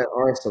mean, shit? bro, that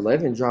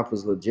RS11 drop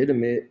was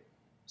legitimate.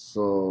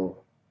 So,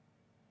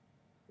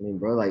 I mean,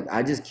 bro, like,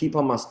 I just keep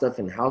all my stuff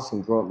in house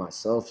and grow it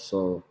myself.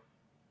 So,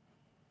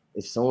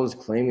 if someone's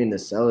claiming to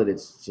sell it,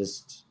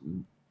 it's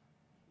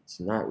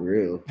not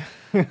real.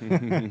 Yes,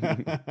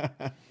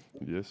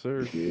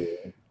 sir. Yeah.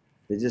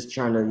 They're just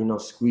trying to,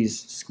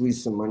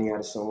 squeeze some money out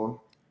of someone.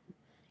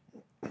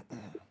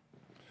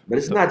 But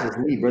it's not just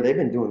me, bro. They've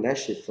been doing that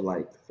shit for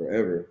like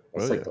forever. Oh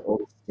That's yeah. like the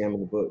oldest scam in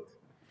the book.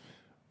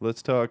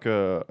 Let's talk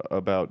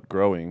about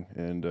growing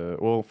and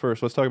well,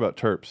 first let's talk about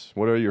terps.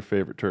 What are your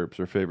favorite terps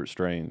or favorite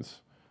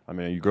strains? I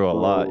mean, you grow a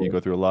lot. You Bro,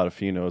 go through a lot of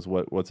phenos.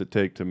 What's it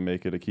take to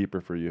make it a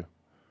keeper for you?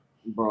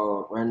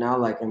 bro, right now,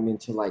 like I'm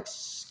into like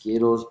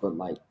Skittles, but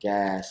like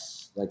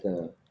gas, like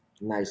a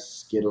nice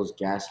Skittles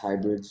gas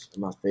hybrids are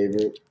my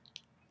favorite.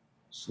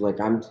 So like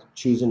I'm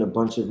choosing a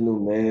bunch of new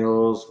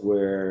males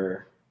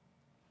where,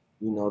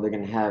 they're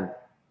gonna have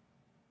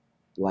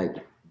like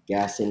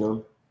gas in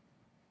them.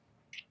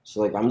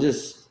 So like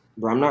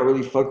bro, I'm not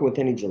really fucking with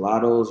any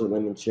gelatos or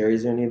lemon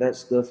cherries or any of that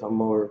stuff. I'm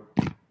more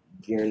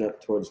gearing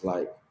up towards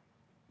like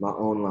my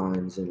own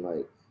lines, and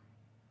like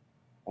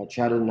I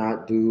try to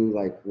not do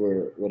like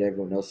what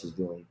everyone else is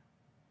doing.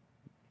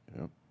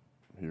 Yep.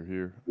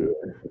 Here. Yep.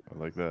 Yeah. I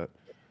like that.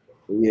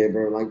 But yeah,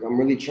 bro. Like I'm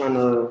really trying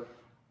to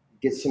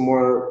get some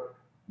more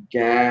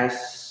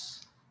gas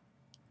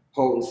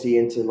potency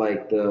into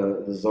like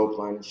the Zope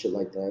line and shit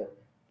like that.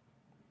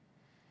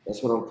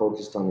 That's what I'm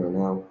focused on right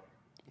now.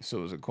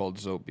 So is it called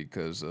Zope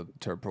because of the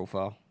terp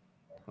profile?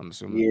 I'm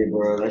assuming. Yeah,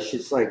 bro. That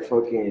shit's like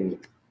fucking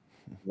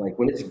Like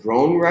when it's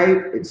grown right,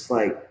 it's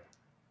like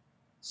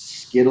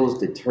Skittles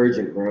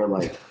detergent, bro.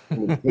 Like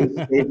when it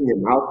stays in your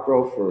mouth,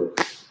 bro, for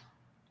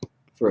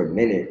a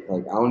minute.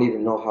 Like I don't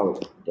even know how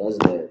it does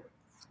that.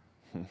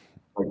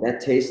 Like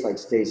that taste like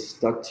stays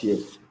stuck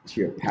to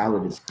your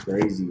palate. It's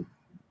crazy.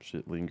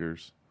 Shit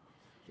lingers.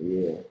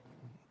 Yeah.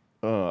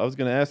 I was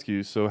gonna ask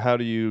you. So, how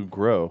do you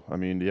grow? I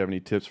mean, do you have any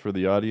tips for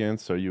the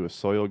audience? Are you a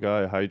soil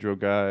guy, a hydro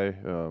guy?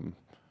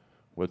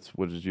 What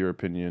is your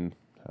opinion?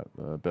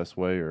 Best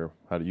way, or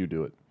how do you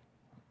do it?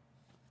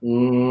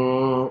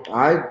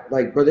 I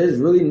like, but there's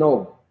really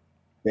no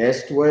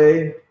best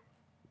way.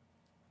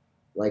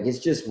 Like it's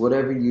just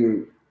whatever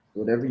you're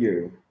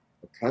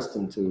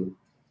accustomed to.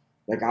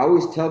 Like I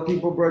always tell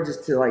people, bro,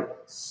 just to like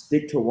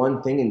stick to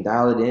one thing and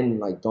dial it in.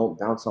 Like don't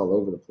bounce all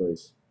over the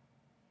place.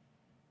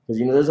 Because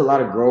there's a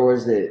lot of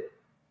growers that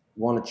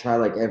want to try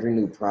like every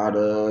new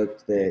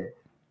product, that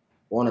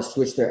want to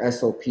switch their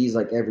SOPs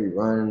like every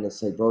run. And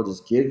it's like, bro,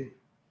 just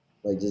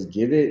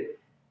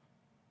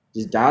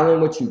dial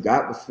in what you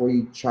got before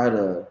you try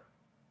to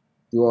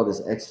do all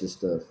this extra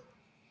stuff.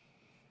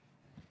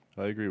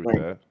 I agree with Like,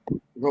 that.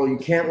 bro, you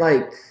can't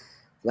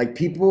like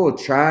people will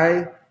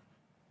try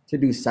to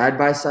do side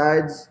by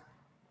sides,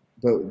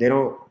 but they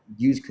don't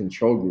use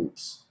control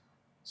groups.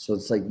 So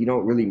it's like you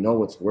don't really know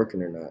what's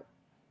working or not.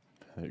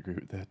 I agree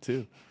with that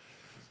too.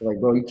 So like,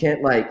 bro, you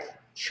can't like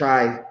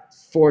try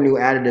 4 new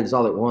additives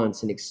all at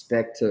once and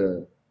expect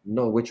to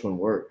know which one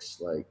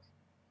works. Like,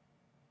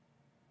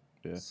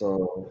 Yeah,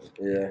 so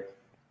yeah.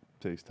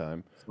 takes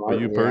time. So But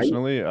you yeah,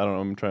 personally, I don't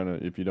know. I'm trying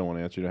to. If you don't want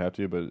to answer, you don't have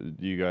to. But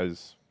do you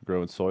guys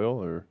grow in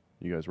soil, or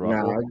you guys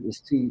rock wool? it's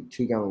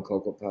two-gallon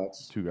cocoa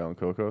pots. 2 gallon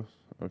cocoa.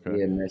 Okay.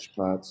 Yeah, mesh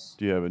pots.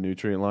 Do you have a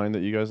nutrient line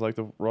that you guys like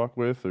to rock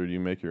with, or do you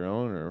make your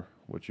own, or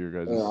what's your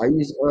I guys'?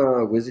 use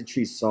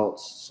Wizardry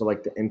salts, so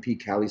like the MP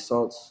Cali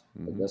salts.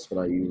 Like Mm-hmm. that's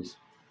what I use.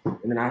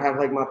 And then I have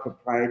like my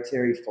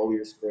proprietary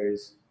foliar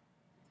sprays.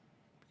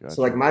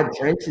 So like Gotcha. my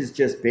drench is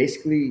just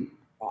basically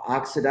an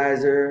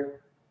oxidizer,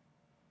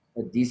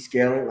 a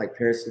descalant like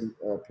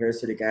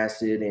parasitic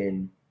acid,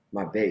 and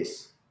my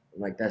base.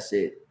 And like that's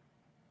it.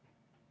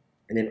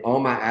 And then all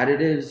my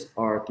additives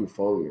are through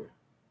foliar,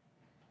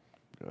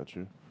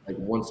 Gotcha. like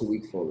once a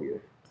week foliar.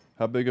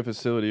 How big a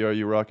facility are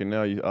you rocking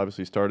now? You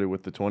obviously started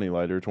with the 20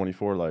 liter,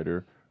 24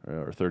 liter,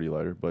 or 30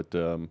 liter, but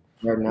Right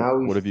what, now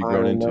we what have you grown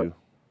firing up. into?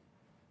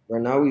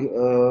 Right now we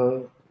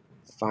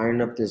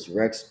firing up this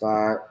rec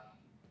spot.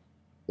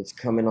 It's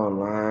coming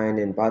online,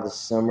 and by the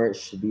summer it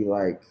should be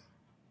like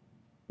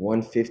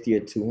 150 or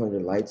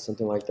 200 lights,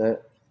 something like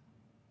that.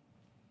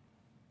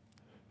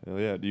 Hell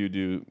yeah. Do you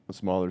do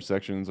smaller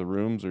sections of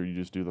rooms, or you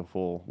just do the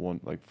full one,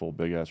 like full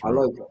big ass I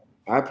room? like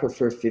I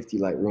prefer 50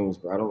 light rooms,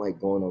 but I don't like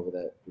going over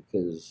that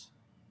because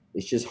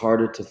it's just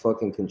harder to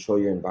fucking control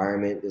your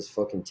environment. There's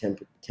fucking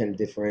temp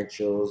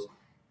differentials,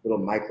 little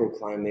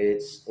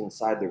microclimates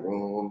inside the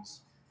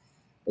rooms.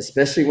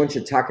 Especially when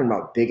you're talking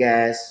about big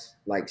ass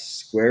like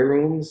square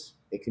rooms,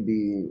 it can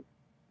be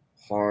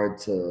hard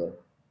to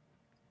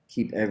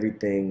keep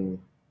everything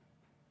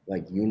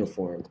like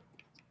uniform.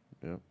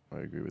 Yep, I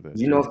agree with that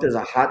You know, too. if there's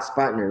a hot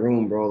spot in a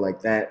room, bro,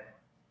 like that,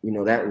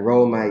 that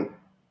row might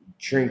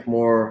drink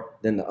more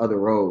than the other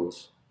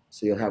rows.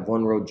 So you'll have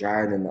one row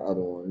drier than the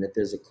other one. And if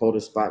there's a colder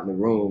spot in the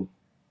room,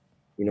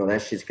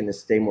 that shit's gonna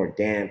stay more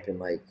damp, and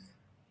like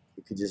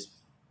it could just,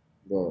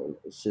 bro,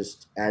 it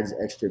just adds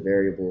extra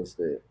variables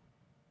that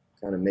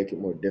kind of make it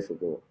more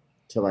difficult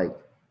to like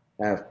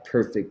have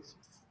perfect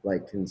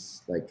like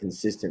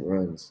consistent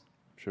runs.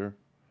 Sure.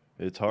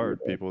 It's hard.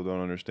 People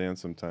don't understand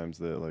sometimes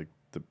that like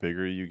the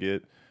bigger you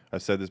get.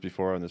 I've said this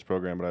before on this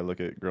program, but I look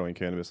at growing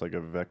cannabis like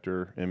a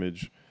vector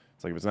image.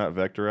 It's like if it's not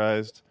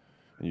vectorized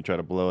and you try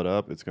to blow it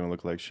up, it's gonna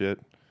look like shit.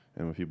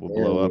 And when people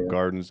blow Hell up, yeah.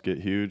 gardens get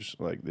huge,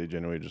 like they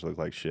generally just look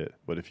like shit.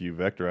 But if you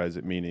vectorize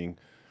it, meaning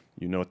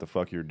you know what the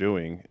fuck you're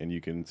doing and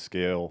you can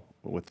scale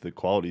with the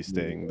quality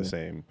staying the Yeah.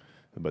 same.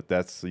 But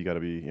that's you gotta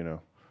be,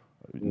 know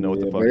what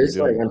the Yeah, but fuck you're it's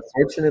like doing.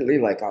 unfortunately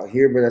like out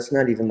here, but that's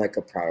not even like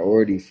a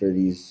priority for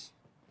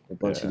a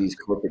bunch of Yeah. these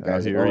corporate Out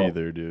guys at here all.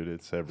 either, dude.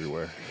 It's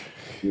everywhere.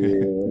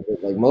 Yeah,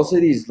 but, like most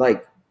of these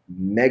like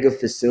mega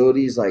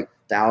facilities, like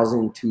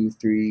 1,000, 2,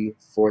 3,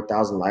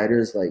 4,000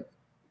 lighters, like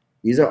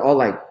these are all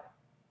like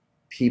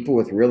people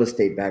with real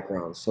estate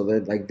backgrounds. So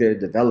they're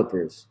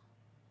developers.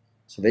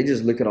 So they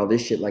just look at all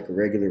this shit like a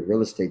regular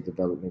real estate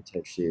development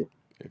type shit.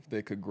 If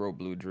they could grow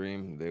Blue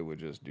Dream, they would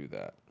just do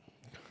that.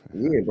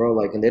 Yeah, bro.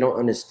 Like, and they don't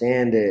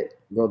understand that,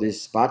 bro. These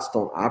spots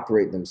don't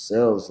operate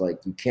themselves.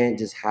 Like, you can't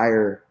just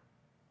hire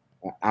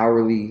an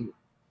hourly,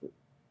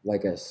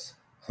 like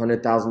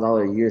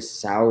 $100,000 a year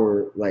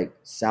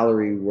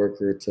salary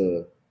worker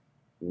to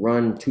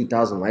run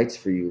 2,000 lights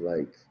for you.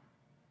 Like,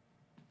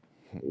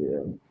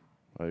 yeah,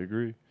 I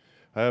agree.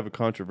 I have a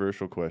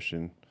controversial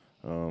question,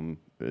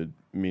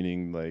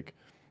 meaning like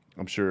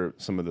I'm sure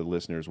some of the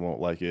listeners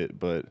won't like it,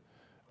 but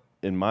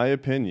in my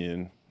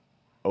opinion,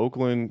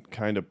 Oakland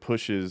kind of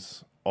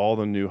pushes all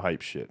the new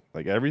hype shit.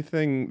 Like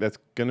everything that's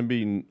gonna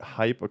be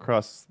hype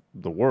across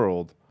the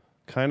world,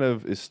 kind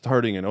of is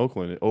starting in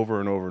Oakland over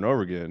and over and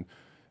over again.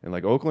 And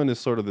like Oakland is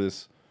sort of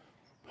this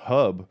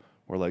hub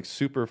where like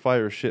super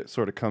fire shit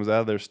sort of comes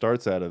out of there,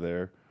 starts out of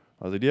there.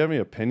 I was like, do you have any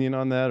opinion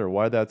on that or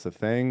why that's a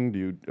thing? Do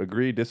you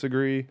agree,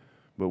 disagree?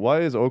 But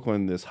why is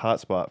Oakland this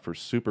hotspot for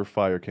super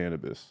fire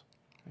cannabis?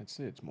 I'd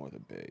say it's more the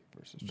Bay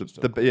versus The, just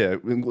the Oakland. yeah,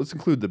 let's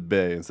include the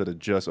Bay instead of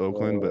just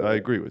Oakland. But I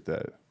agree with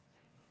that.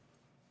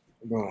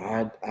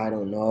 Bro, I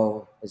don't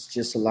know. It's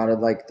just a lot of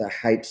like the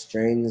hype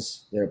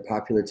strains that are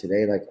popular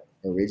today, like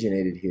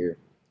originated here.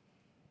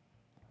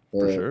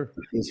 For But sure.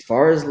 as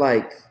far as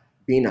like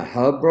being a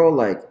hub, bro,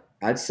 like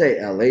I'd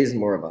say LA is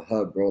more of a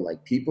hub, bro.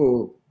 Like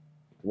people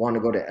want to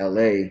go to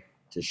LA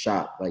to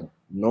shop. Like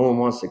no one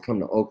wants to come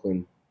to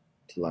Oakland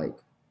to like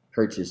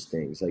purchase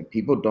things. Like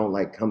people don't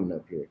like coming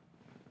up here.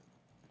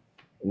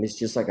 And it's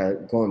just like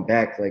going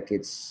back, like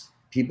it's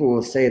people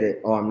will say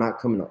that, oh, I'm not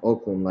coming to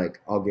Oakland, like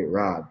I'll get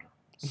robbed.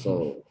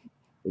 So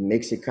it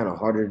makes it kind of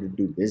harder to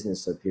do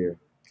business up here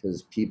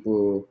because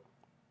people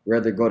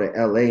rather go to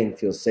LA and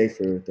feel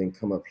safer than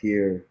come up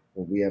here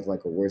when we have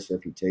like a worse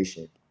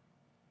reputation.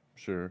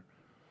 Sure.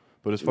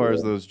 But as far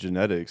as Yeah. those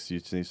genetics, you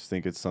just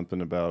think it's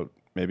something about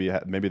maybe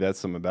that's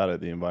something about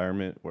it, the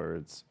environment where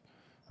it's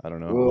I don't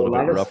know, a Well, a little bit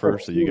lot of rougher, stuff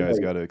so you too, guys like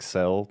got to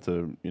excel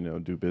to,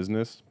 do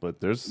business. But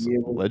there's yeah,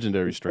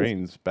 legendary it's just,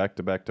 strains back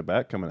to back to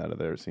back coming out of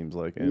there, it seems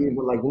like. yeah, And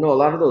but like a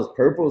lot of those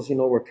purples,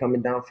 were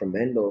coming down from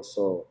Mendo,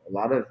 so a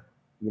lot of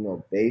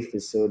Bay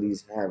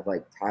facilities have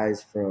like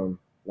ties from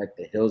like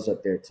the hills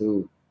up there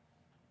too.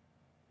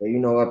 But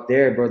up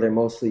there, bro, they're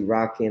mostly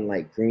rocking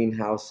like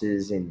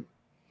greenhouses and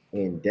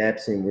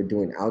depths, and we're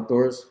doing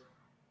outdoors,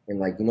 and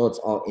like it's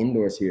all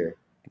indoors here.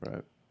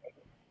 right.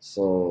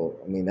 So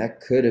I mean,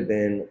 that could have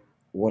been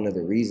one of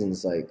the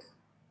reasons, like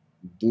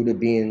due to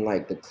being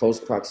like the close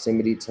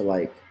proximity to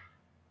like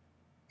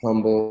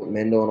Humboldt,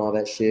 Mendel, and all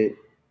that shit,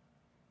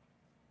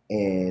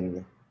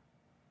 and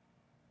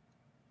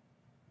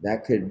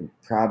that could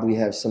probably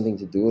have something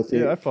to do with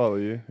Yeah, I it. follow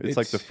you. It's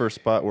like the It's first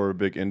spot where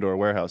big indoor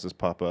warehouses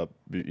pop up,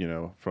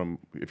 from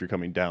if you're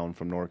coming down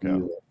from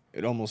NorCal. Yeah,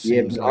 it almost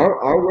yeah, seems but like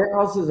our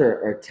warehouses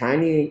are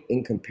tiny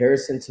in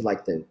comparison to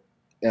like the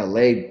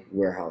LA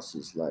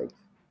warehouses. Like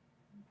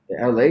the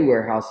LA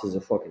warehouses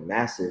are fucking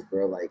massive,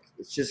 bro. Like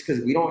it's just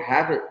because we don't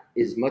have it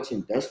as much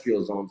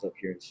industrial zones up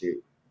here and shit.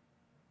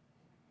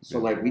 So Yeah.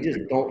 like we just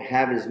don't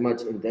have as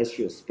much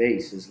industrial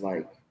space as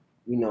like,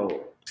 you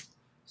know,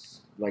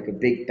 like a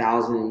big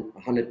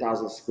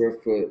 100,000 square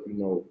foot,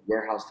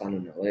 warehouse down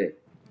in LA.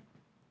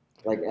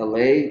 Like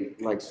LA,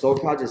 like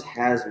SoCal just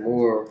has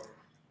more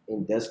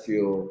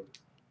industrial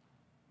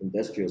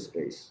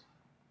space.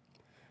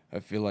 I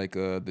feel like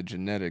the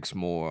genetics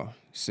more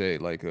say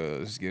like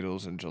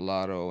Skittles and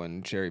gelato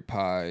and cherry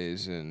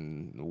pies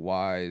and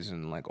Y's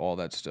and like all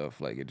that stuff.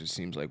 Like it just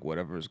seems like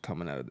whatever is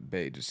coming out of the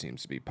Bay just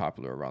seems to be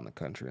popular around the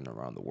country and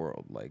around the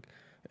world. Like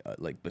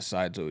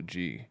besides OG,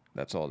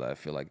 that's all that I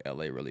feel like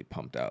LA really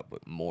pumped out.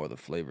 But more of the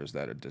flavors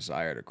that are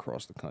desired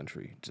across the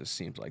country just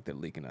seems like they're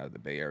leaking out of the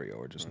Bay Area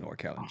or just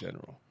NorCal in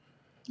general.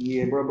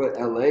 Yeah, bro, but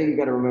LA, you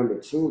gotta remember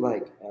too,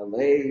 like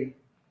LA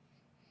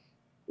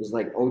is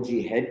like OG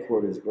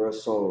headquarters, bro.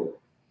 So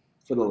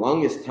for the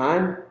longest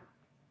time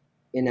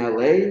in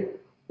LA,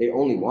 they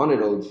only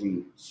wanted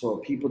OG. So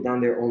people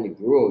down there only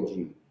grew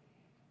OG.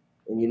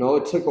 And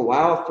it took a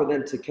while for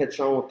them to catch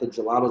on with the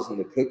gelatos and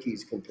the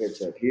cookies compared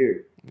to up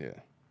here. Yeah.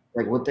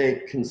 Like what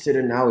they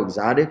consider now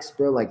exotics,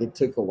 bro. Like it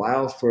took a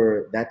while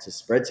for that to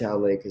spread to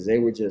LA because they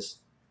were just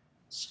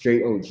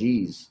straight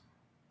OGs.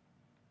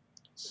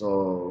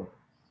 So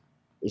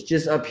it's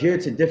just up here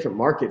it's a different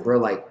market, bro.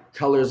 Like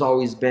color's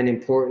always been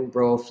important,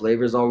 bro.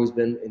 Flavor's always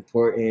been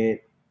important.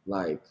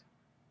 Like,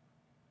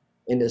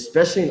 and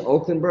especially in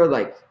Oakland, bro,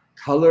 like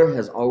color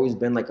has always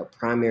been like a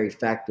primary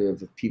factor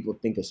of if people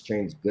think a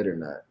strain's good or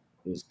not.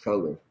 Is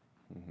color.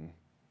 Hmm.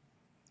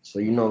 So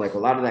like a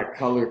lot of that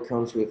color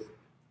comes with,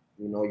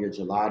 your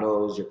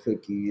gelatos, your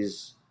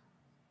cookies,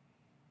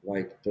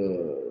 like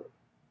the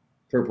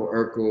purple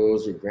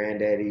Urkels, your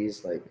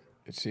granddaddies, like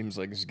It seems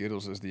like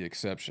Skittles is the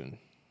exception.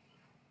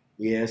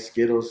 yeah,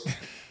 Skittles.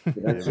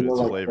 Yeah, That's but it's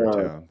like Flavor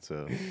Town,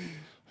 so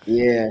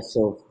yeah.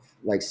 So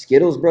like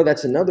Skittles, bro,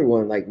 that's another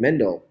one. Like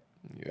Mendo,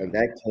 Yeah. like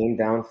that came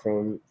down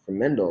from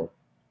Mendo.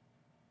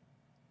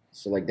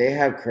 So like they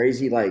have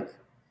crazy like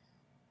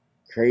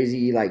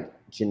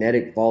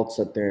genetic vaults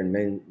up there in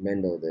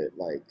Mendo that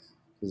like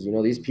because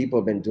these people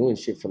have been doing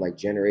shit for like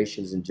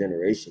generations and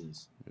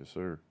generations. yes,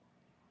 sir.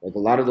 Like a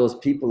lot of those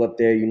people up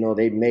there,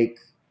 they make,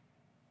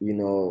 you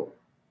know,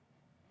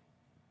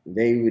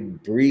 they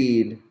would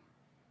breed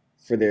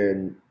for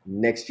their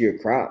next year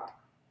crop.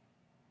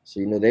 So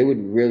they were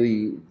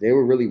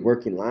really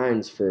working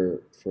lines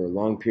for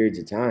long periods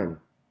of time.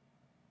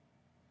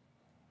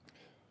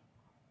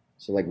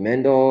 So like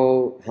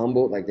Mendel,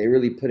 Humboldt, like they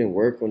really put in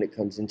work when it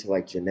comes into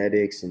like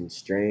genetics and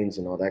strains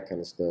and all that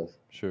kind of stuff.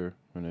 Sure.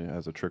 And it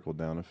has a trickle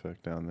down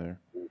effect down there.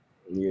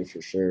 Yeah,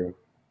 for sure.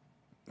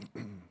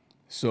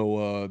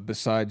 So,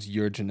 besides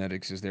your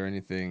genetics, is there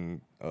anything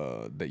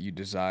that you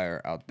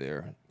desire out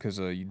there? Because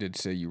you did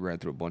say you ran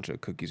through a bunch of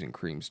cookies and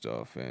cream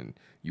stuff, and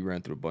you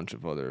ran through a bunch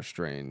of other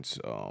strains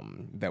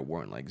that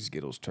weren't like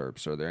Skittles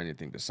terps. Are there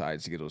anything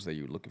besides Skittles that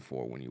you're looking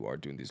for when you are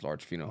doing these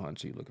large pheno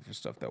hunts? Are you looking for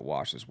stuff that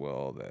washes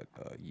well, that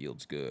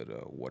yields good?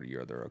 What are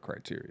your other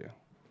criteria?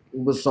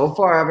 But so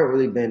far, I haven't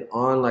really been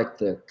on like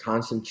the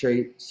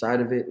concentrate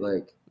side of it.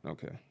 Like,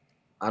 Okay.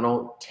 I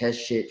don't test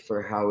shit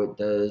for how it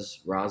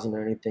does rosin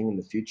or anything. In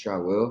the future, I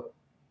will.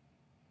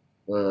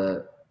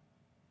 But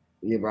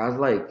yeah,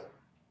 bro,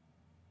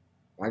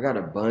 I got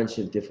a bunch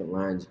of different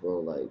lines, bro.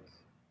 Like,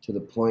 to the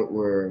point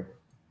where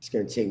it's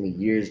gonna take me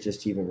years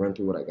just to even run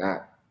through what I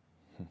got.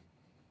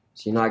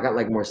 So, I got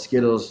like more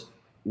Skittles,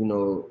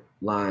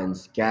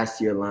 lines,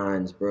 gassier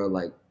lines, bro.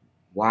 Like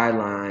Y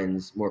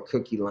lines, more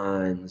cookie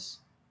lines,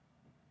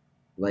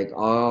 like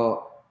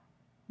all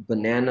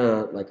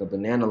banana, like a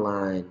banana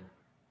line.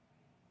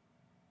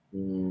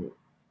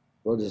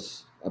 Bro,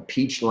 just a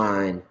peach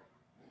line.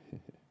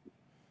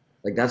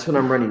 Like that's what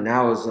I'm running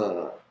now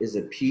is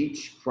a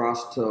peach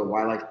crossed to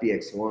Wildlife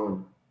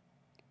BX1.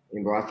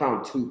 And bro, I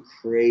found two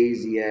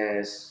crazy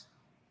ass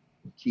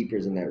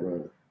keepers in that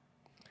run.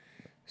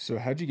 So,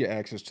 how'd you get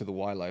access to the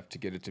wildlife to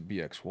get it to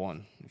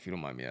BX1, if you don't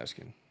mind me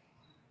asking?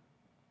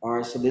 All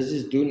right, so there's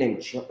this dude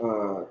named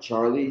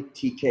Charlie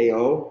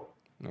TKO.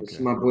 This is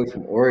Okay. my boy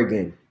from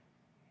Oregon,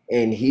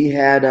 and he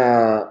had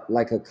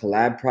like a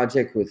collab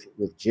project with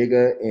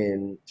Jigga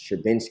and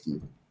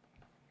Shabinsky.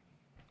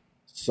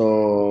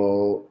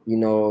 So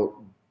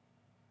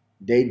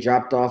they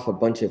dropped off a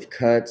bunch of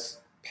cuts,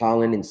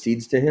 pollen, and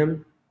seeds to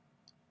him,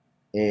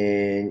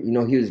 and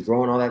he was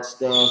growing all that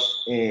stuff,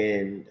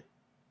 and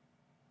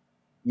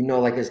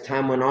like as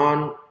time went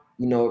on,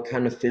 it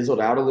kind of fizzled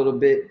out a little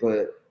bit,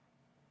 but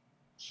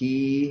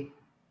he's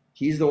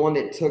the one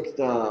that took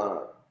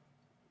the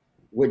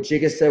what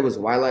Jigga said was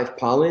wildlife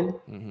pollen,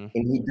 Mm-hmm.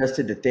 and he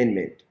dusted the thin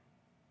mint,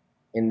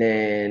 and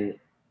then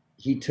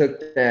he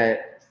took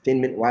that thin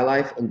mint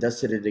wildlife and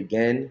dusted it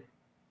again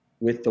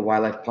with the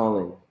wildlife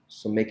pollen,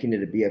 so making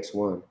it a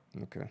BX1.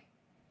 Okay.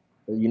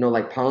 But,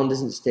 like pollen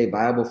doesn't stay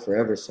viable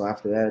forever, so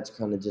after that, it's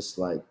kind of just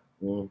like.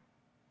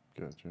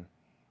 Gotcha.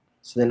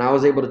 So then I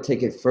was able to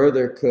take it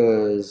further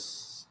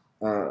because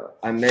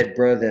I met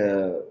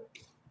brother,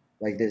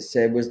 like they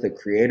said, was the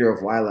creator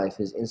of Wildlife.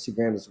 His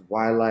Instagram is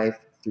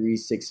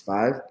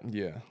Wildlife365,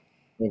 Yeah.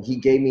 and he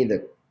gave me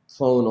the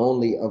clone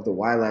only of the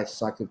Wildlife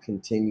so I could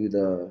continue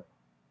the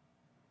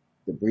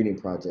breeding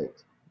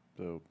project.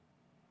 Dope.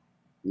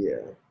 Yeah.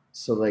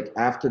 So like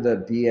after the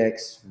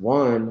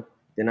BX1,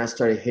 then I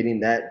started hitting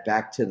that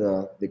back to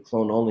the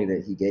clone only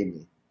that he gave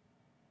me.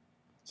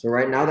 So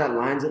right now that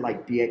line's at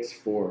like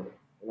BX4,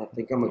 and I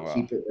think I'm gonna Wow.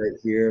 keep it right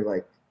here.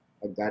 Like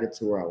I got it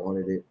to where I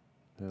wanted it.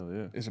 Hell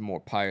yeah. Is it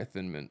more pie or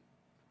thin mint?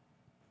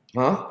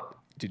 Huh?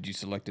 Did you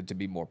select it to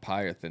be more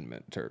pie or thin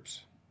mint terps?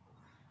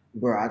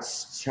 Bro, I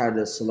tried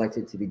to select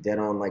it to be dead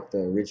on like the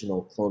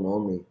original clone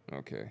only.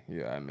 Okay.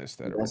 Yeah, I missed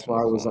that That's original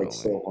why it was clone like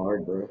only. so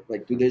hard, bro.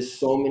 Like, dude, there's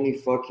so many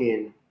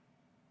fucking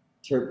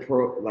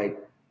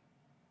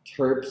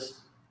terps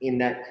in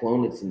that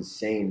clone. It's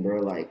insane, bro.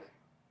 Like,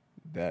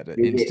 That you'll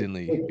get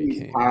instantly cookies,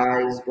 became.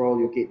 pies, bro.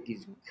 You'll get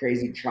these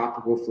crazy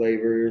tropical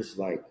flavors.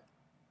 Like,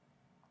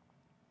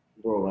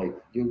 bro, like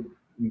you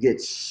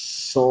get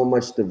so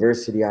much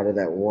diversity out of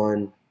that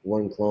one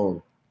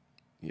clone.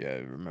 Yeah, I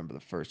remember the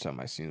first time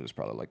I seen it was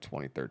probably like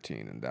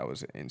 2013, and that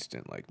was an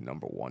instant like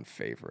number one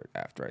favorite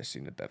after I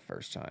seen it that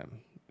first time.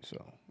 So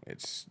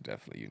it's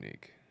definitely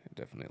unique.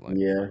 Definitely like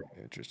Yeah,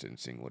 interested in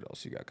seeing what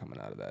else you got coming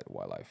out of that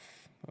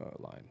wildlife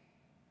line.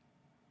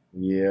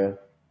 yeah.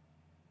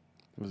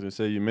 I was gonna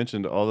say you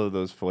mentioned all of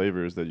those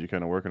flavors that you're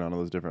kind of working on, all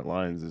those different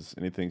lines. Is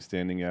anything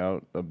standing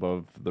out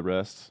above the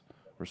rest,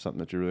 or something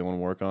that you really want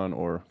to work on,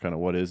 or kind of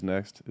what is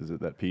next? Is it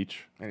that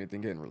peach?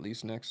 Anything getting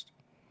released next?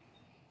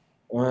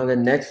 The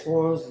next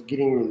ones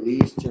getting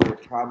released are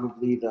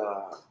probably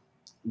the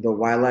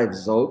Wildlife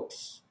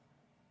Zopes.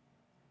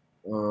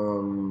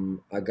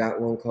 I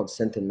got one called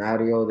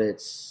Centenario.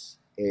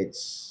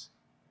 It's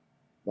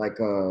like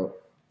a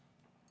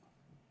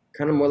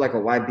kind of more like a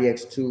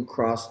YBX2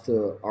 cross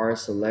to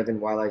RS11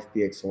 Wildlife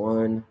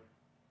BX1.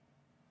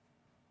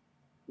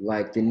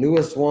 Like the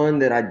newest one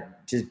that I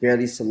just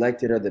barely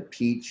selected are the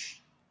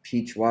peach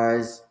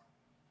wise.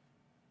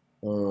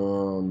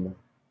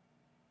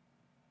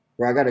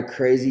 Where I got a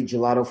crazy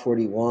Gelato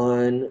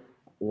 41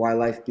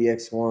 Wildlife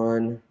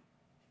BX1.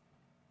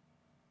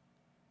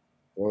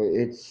 Well,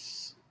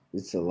 it's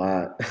a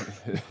lot.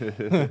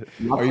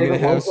 My Are you gonna favorite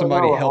have ones right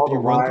somebody now are all help the you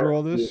run through wire.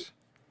 all this?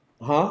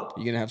 Huh?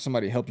 You gonna have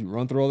somebody help you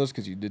run through all this?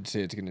 Because you did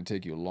say it's gonna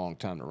take you a long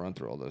time to run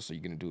through all this. So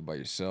you gonna do it by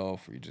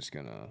yourself, or you just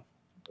gonna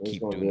I'm just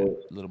keep gonna doing do it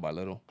it little by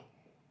little?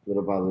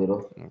 little by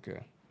little. Okay.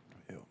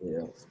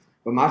 Yeah.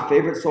 But my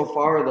favorites so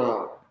far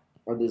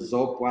are the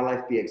Zope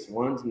Wildlife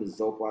BX1s and the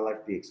Zope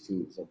Wildlife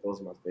BX2s. Like those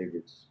are my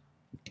favorites.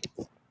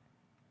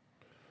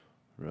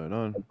 Right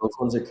on. Like, those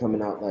ones are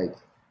coming out like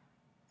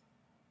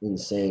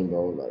insane,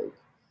 bro. Like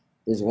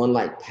there's one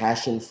like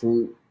passion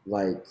fruit,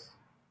 like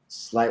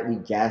slightly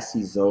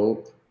gassy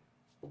Zope.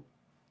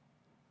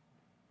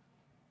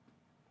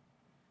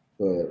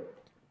 But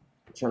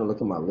I'm trying to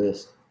look at my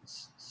list.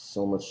 It's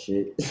so much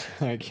shit.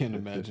 I can't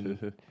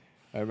imagine.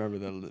 I remember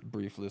that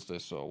brief list I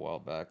saw a while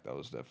back. That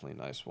was definitely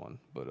a nice one.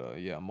 But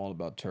yeah, I'm all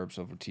about terps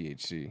over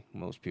THC.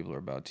 Most people are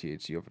about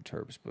THC over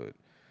terps, but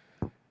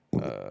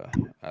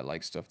I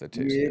like stuff that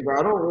tastes Yeah, good. but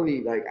I don't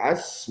really like. I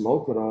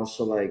smoke it all,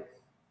 so like,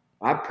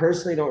 I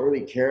personally don't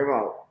really care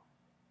about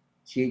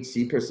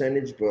THC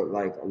percentage, but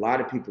like a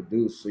lot of people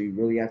do. So you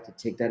really have to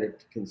take that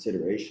into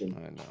consideration.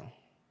 I know.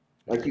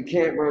 Like you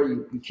can't, bro.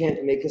 You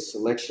can't make a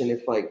selection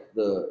if like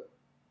the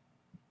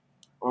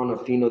on a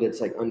pheno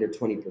that's like under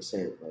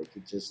 20%. Like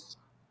it just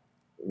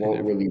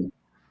won't really.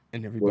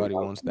 And everybody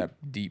wants that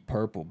deep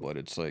purple, but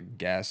it's like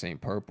gas ain't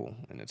purple,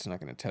 and it's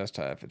not going to test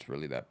high if it's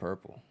really that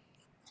purple.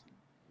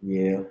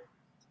 Yeah,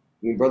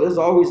 I mean, bro, there's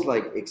always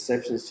like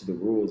exceptions to the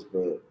rules,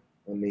 but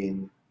I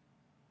mean,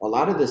 a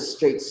lot of the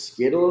straight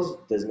Skittles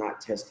does not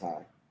test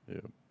high.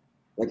 Yeah.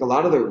 Like a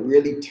lot of the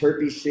really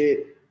terpy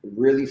shit,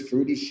 really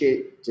fruity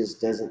shit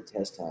just doesn't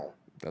test high.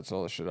 That's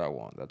all the shit I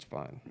want. That's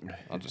fine.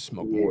 I'll just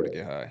smoke more to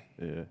get high.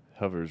 Yeah,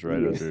 hovers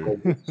right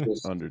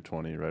under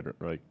 20, right?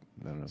 I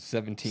don't know,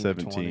 17 to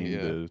 20,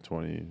 to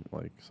 20,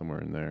 like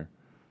somewhere in there.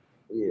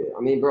 Yeah, I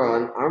mean,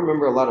 bro, I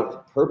remember a lot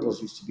of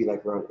purples used to be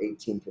like around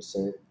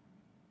 18%.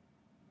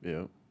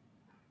 Yeah.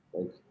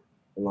 Like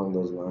along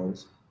those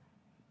lines.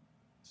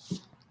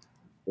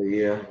 But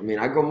yeah, I mean,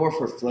 I go more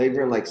for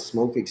flavor and like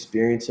smoke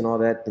experience and all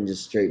that than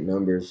just straight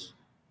numbers.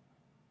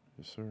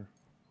 Yes, sir.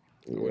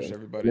 Yeah. I wish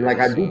everybody I mean, like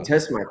else, I do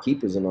test my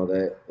keepers and all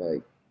that,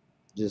 like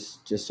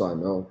just so I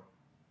know.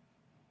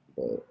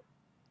 But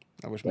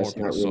I wish more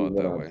people saw it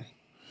that way.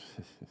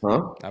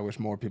 Huh? I wish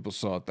more people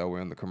saw it that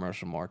way in the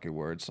commercial market,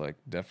 where it's like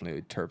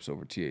definitely terps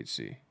over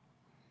THC.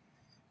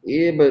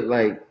 Yeah, but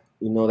like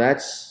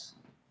that's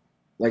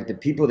like the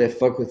people that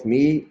fuck with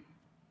me.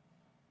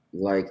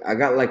 Like I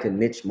got like a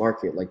niche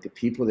market. Like the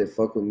people that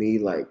fuck with me,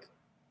 like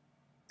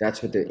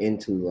that's what they're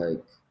into.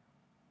 Like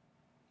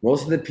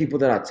most of the people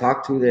that I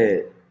talk to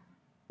that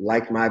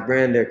like my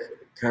brand, they're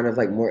kind of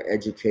like more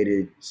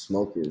educated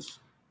smokers.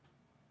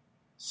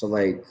 So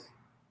like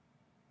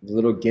the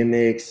little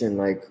gimmicks and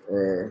like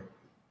or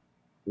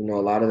a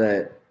lot of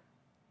that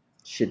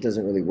shit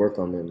doesn't really work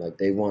on them. Like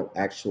they want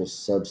actual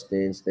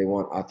substance, they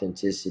want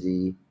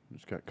authenticity.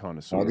 Just got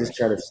connoisseurs. I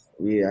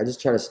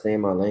just try to stay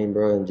in my lane,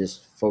 bro, and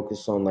just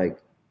focus on like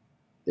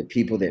the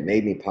people that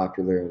made me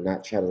popular and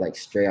not try to like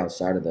stray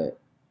outside of that.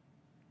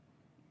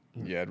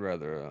 Yeah, I'd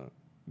rather a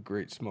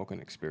great smoking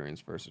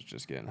experience versus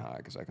just getting high,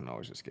 because I can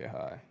always just get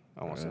high.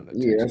 I want something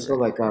that tastes that's great.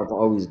 what like I've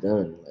always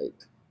done. Like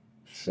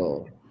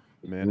so.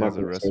 Man has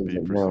a recipe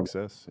for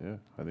success. Yeah,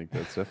 I think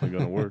that's definitely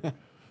going to work.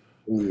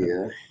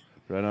 Yeah.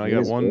 Right now, I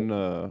got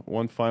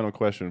one final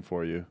question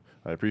for you.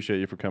 I appreciate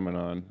you for coming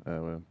on,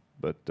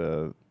 but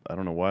I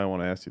don't know why I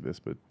want to ask you this,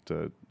 but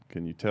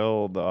can you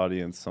tell the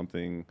audience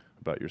something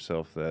about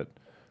yourself that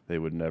they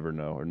would never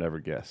know or never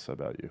guess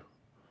about you?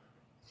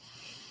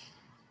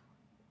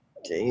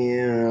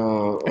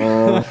 Damn.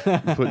 I'm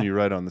putting you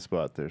right on the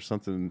spot there.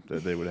 Something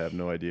that they would have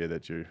no idea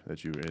that you're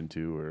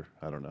into, or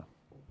I don't know.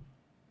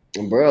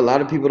 Bro, a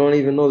lot of people don't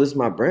even know this is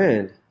my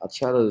brand. I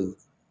try to.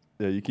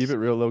 Yeah, you keep it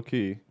real low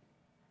key.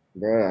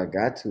 Bro, I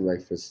got to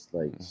like it's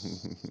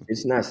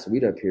not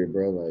sweet up here,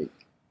 bro. Like,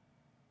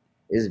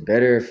 it's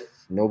better if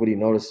nobody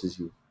notices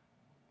you.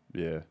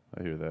 Yeah,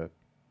 I hear that.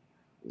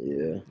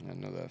 Yeah, I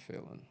know that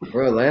feeling,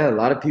 bro. Like, a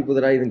lot of people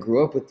that I even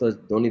grew up with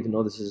don't even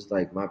know this is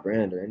like my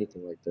brand or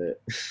anything like that.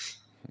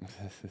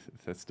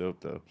 That's dope,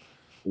 though.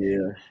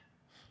 Yeah,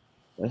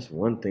 that's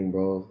one thing,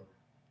 bro.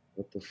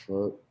 What the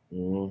fuck?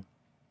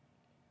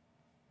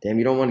 Damn,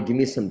 you don't want to give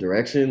me some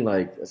direction?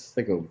 Like, that's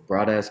like a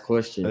broad ass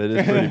question. It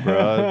is pretty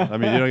broad. I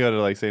mean, you don't got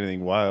to like say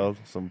anything wild.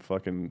 Some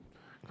fucking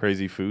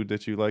crazy food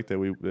that you like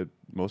that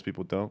most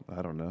people don't.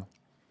 I don't know.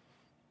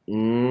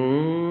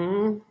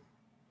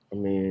 I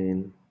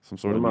mean, some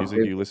sort of music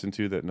you listen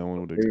to that no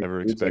one would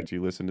ever expect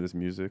you listen to this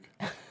music.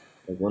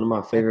 Like one of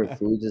my favorite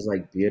foods is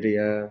like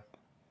birria.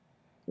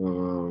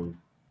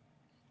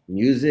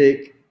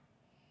 Music,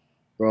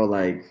 bro,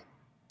 like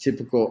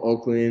typical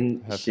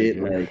Oakland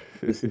shit, like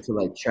listen to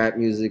like trap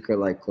music or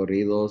like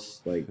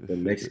corridos, like the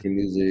Mexican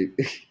music.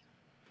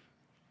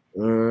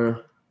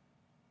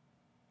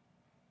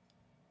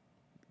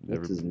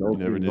 Never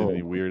did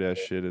any weird ass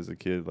shit as a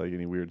kid, like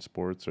any weird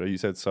sports, right? You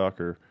said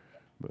soccer,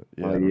 but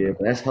yeah. Oh yeah,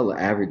 but that's hella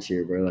average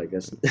here, bro. Like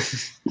that's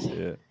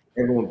yeah.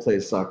 Everyone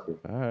plays soccer.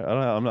 All right, I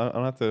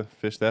don't have to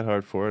fish that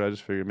hard for it. I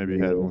just figured maybe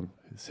you had one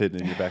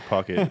hidden in your back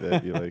pocket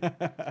that you like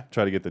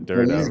try to get the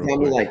dirt out. You just got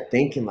me like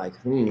thinking, like,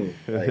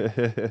 like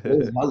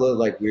there's hella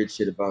like weird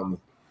shit about me.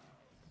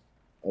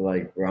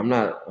 Like, bro, I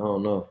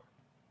don't know.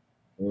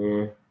 I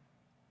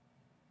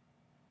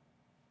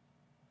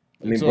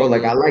mean, bro,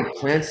 like I like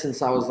plants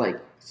since I was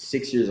like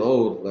 6 years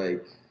old.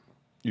 Like,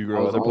 you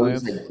grow other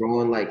plants? Like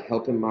growing, like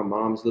helping my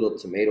mom's little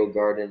tomato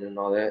garden and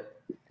all that.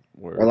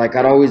 Word. Or like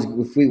I'd always,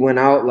 if we went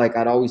out, like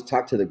I'd always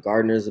talk to the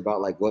gardeners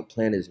about like what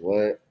plant is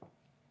what.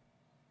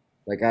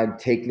 Like I'd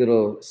take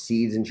little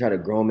seeds and try to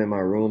grow them in my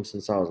room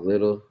since I was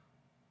little.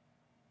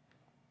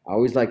 I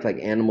always liked like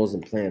animals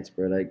and plants,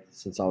 bro. Like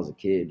since I was a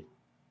kid.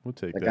 We'll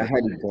take Like I that.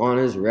 had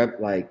iguanas,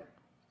 like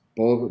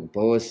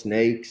boa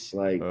snakes.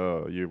 Like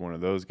Oh, you're one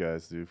of those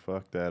guys, dude.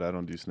 Fuck that. I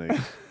don't do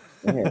snakes.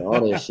 I had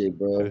all that shit,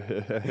 bro.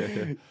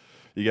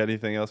 You got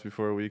anything else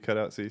before we cut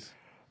out, Cease?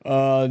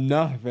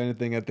 No. If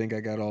anything, I think I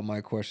got all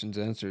my questions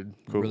answered.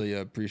 Cool. Really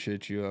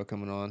appreciate you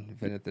coming on.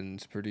 If anything,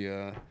 it's pretty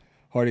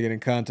hard to get in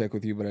contact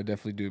with you, but I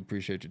definitely do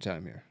appreciate your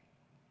time here.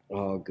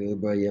 Oh,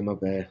 good, bro. Yeah, my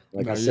bad.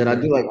 Like No, I you're said, I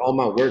good. do like all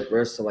my work,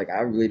 bro. So like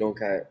I really don't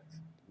got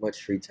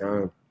much free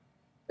time.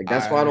 Like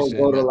that's I why I don't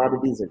go understand to a that. lot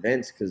of these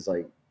events, cause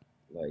like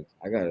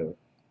I gotta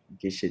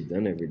get shit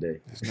done every day.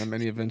 There's not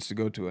many events to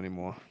go to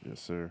anymore. Yes,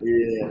 sir.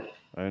 Yeah.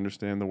 I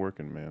understand the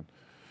working, man.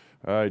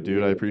 All right,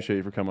 dude. I Yeah. appreciate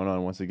you for coming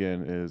on once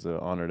again. It is an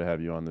honor to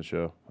have you on the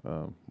show.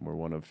 We're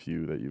one of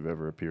few that you've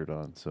ever appeared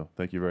on. So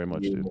thank you very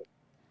much, Yeah. dude.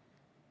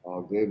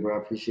 All good, bro.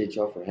 I appreciate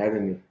y'all for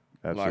having me.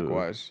 Absolutely.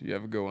 Likewise. You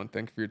have a good one.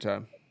 Thank you for your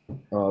time.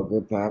 All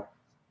good, Pop.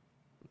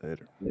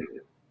 Later.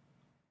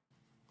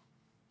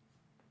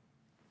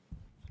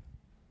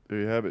 There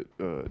you have it.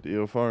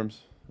 Dio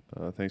Farms.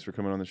 Thanks for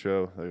coming on the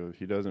show.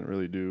 He doesn't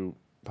really do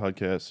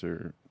podcasts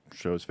or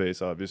show his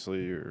face,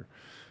 obviously, or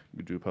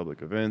do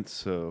public events.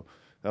 So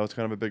that was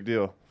kind of a big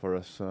deal for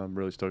us. I'm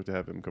really stoked to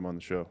have him come on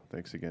the show.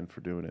 Thanks again for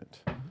doing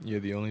it. Yeah,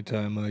 the only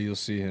time you'll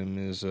see him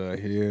is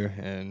here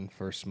and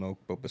for smoke,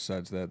 but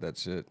besides that,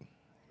 that's it.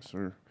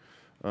 Sir.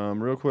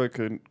 Real quick,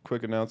 a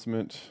quick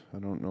announcement. I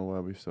don't know why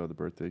we saw the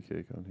birthday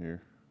cake on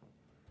here.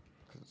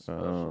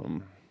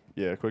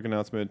 Yeah, quick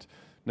announcement.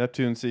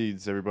 Neptune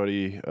Seeds,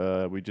 everybody.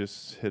 We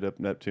just hit up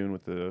Neptune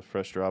with the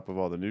fresh drop of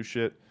all the new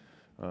shit.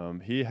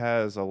 He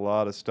has a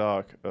lot of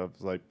stock of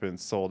like been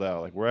sold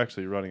out. Like we're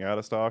actually running out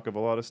of stock of a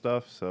lot of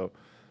stuff. So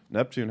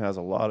Neptune has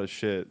a lot of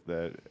shit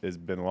that has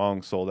been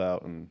long sold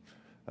out, and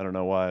I don't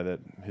know why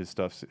that his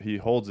stuff. He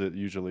holds it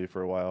usually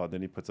for a while, and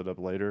then he puts it up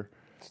later.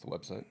 It's the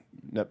website.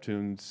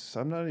 Neptune's,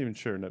 I'm not even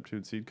sure,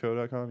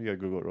 neptuneseedco.com. You gotta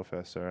Google it real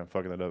fast. Sorry, I'm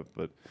fucking that up.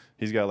 But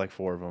he's got like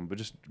 4 of them. But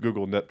just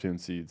Google Neptune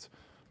Seeds.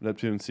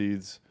 Neptune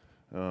Seeds.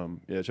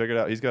 Yeah, check it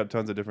out. He's got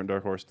tons of different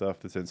Dark Horse stuff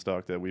that's in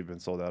stock that we've been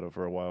sold out of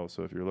for a while.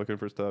 So if you're looking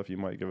for stuff, you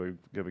might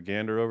give a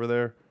gander over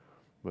there.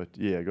 But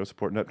yeah, go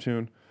support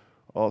Neptune.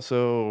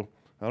 Also,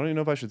 I don't even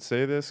know if I should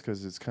say this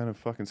because it's kind of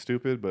fucking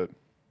stupid, but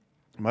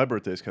my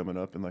birthday's coming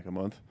up in like a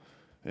month.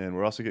 And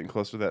we're also getting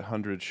close to that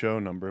 100 show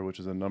number, which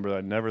is a number that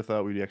I never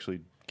thought we'd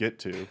actually get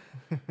to.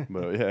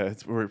 But yeah,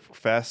 we're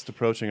fast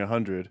approaching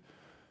 100.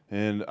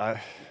 And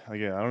I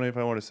don't know if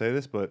I want to say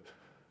this, but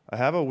I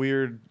have a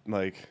weird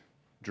like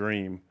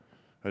dream,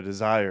 a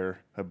desire,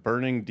 a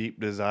burning deep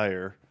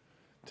desire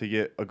to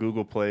get a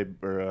Google Play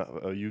or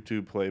a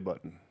YouTube Play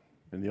button.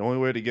 And the only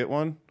way to get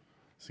one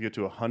is to get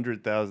to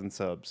 100,000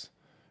 subs.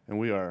 And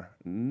we are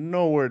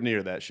nowhere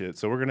near that shit.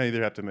 So we're going to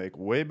either have to make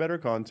way better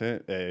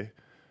content, A,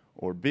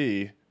 or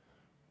B,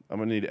 I'm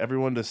going to need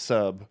everyone to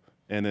sub,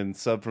 and then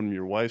sub from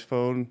your wife's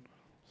phone,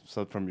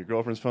 sub from your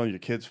girlfriend's phone, your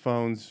kids'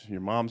 phones,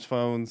 your mom's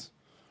phones.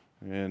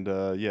 And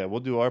yeah, we'll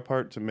do our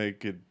part to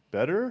make it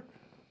better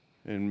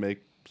and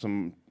make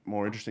some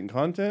more interesting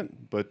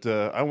content. But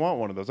I want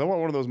one of those. I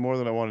want one of those more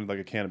than I wanted like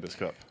a cannabis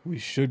cup. We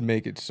should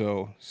make it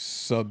so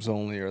subs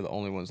only are the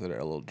only ones that are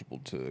eligible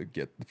to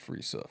get the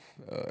free stuff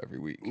every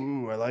week.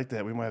 Ooh, I like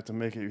that. We might have to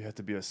make it. You have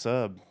to be a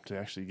sub to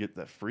actually get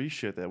that free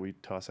shit that we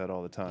toss out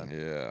all the time.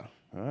 Yeah.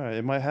 All right,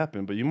 it might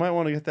happen, but you might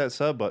want to get that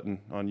sub button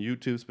on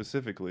YouTube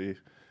specifically,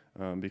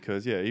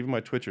 because yeah, even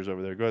my Twitchers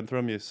over there. Go ahead and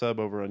throw me a sub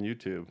over on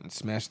YouTube. And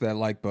smash that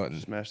like button.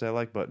 Smash that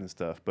like button and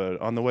stuff. But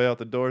on the way out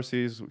the door,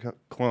 sees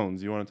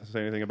clones. You want to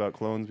say anything about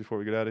clones before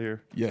we get out of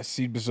here? Yes,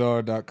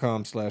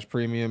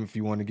 seedbazaar.com/premium. If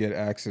you want to get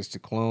access to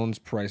clones,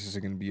 prices are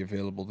going to be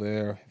available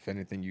there. If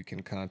anything, you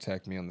can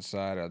contact me on the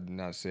side. I do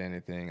not say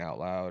anything out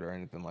loud or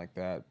anything like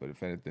that. But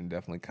if anything,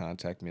 definitely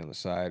contact me on the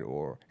side.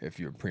 Or if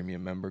you're a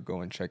premium member, go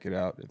and check it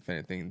out. If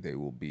anything, they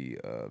will be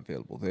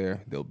available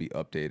there. They'll be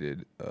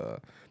updated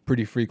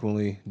pretty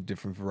frequently,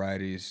 different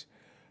varieties.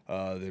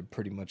 They're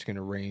pretty much going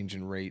to range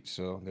in rate.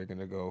 So they're going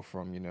to go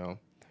from,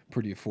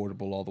 pretty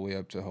affordable all the way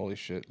up to holy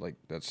shit, like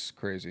that's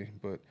crazy.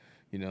 But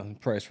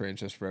price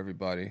range is for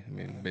everybody. I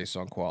mean, based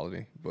on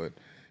quality, but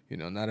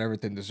not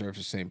everything deserves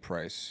the same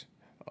price.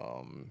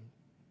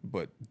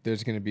 But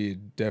there's going to be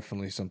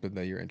definitely something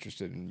that you're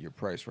interested in your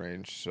price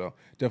range. So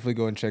definitely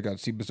go and check out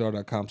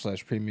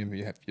seedbazaar.com/premium.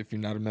 If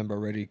you're not a member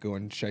already, go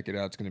and check it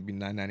out. It's going to be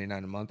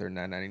 $9.99 a month or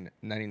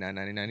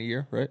 $99.99 a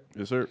year, right?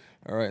 Yes, sir.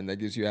 All right, and that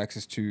gives you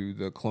access to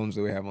the clones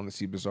that we have on the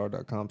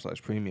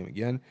seedbazaar.com/premium.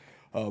 Again,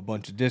 a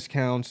bunch of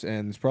discounts,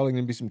 and there's probably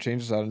going to be some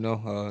changes. I don't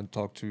know.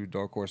 Talk to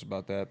Dark Horse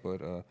about that,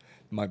 but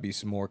might be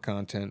some more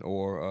content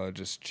or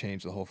just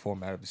change the whole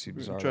format of the Seed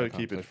Bazaar. Try to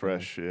keep it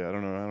fresh. Yeah, I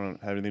don't know. I don't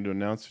have anything to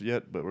announce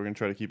yet, but we're gonna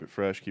try to keep it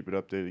fresh, keep it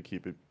updated,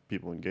 keep it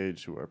people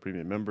engaged who are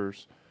premium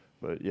members.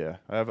 But yeah,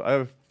 I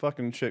have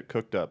fucking shit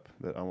cooked up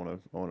that I wanna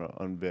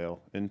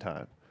unveil in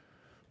time.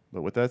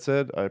 But with that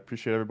said, I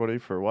appreciate everybody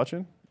for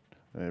watching,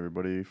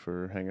 everybody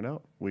for hanging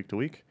out week to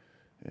week,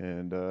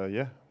 and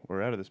yeah,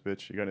 we're out of this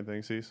bitch. You got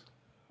anything, Cease?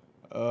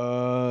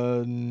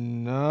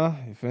 Nah.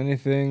 If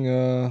anything,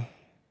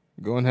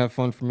 go and have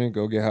fun for me.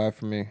 Go get high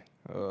for me.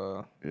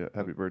 Yeah,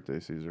 happy birthday,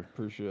 Caesar.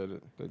 Appreciate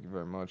it. Thank you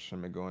very much.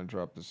 I'm gonna go and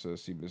drop this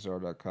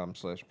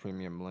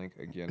cbizarre.com/premium link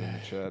again in the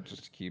chat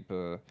just to keep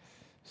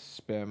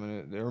spamming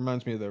it. It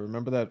reminds me of that.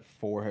 Remember that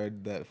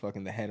forehead, that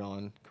fucking the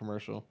head-on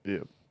commercial? Yeah.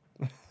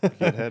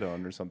 Get head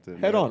on or something.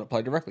 Head on,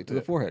 apply directly to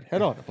the forehead.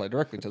 Head on, apply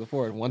directly to the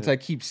forehead. Once I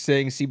keep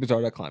saying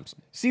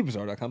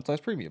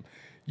cbizarre.com/premium,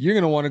 you're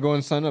going to want to go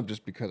and sign up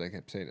just because I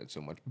kept saying it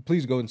so much. But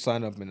please go and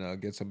sign up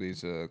and get some of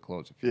these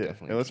clothes if you're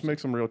definitely and let's interested. make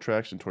some real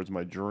traction towards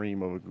my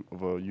dream of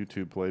a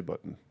YouTube play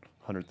button.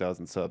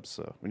 100,000 subs,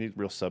 so we need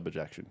real sub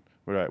ejection.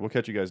 All right, we'll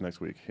catch you guys next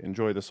week.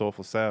 Enjoy the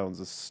soulful sounds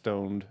of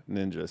Stoned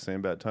Ninja.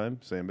 Same bad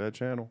time, same bad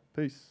channel.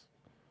 Peace.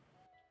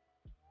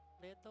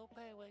 Little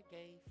pirate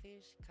gay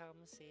fish come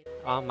sit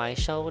on my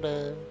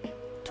shoulder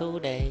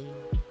today.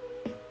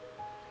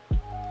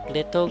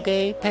 Little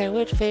gay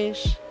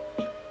parrotfish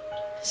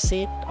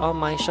sit on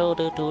my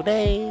shoulder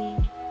today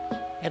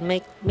and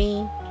make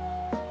me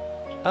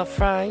a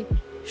fried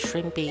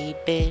shrimpy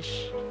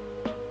dish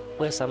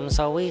with some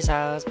soy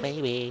sauce,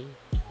 baby.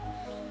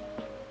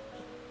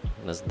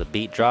 As the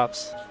beat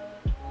drops,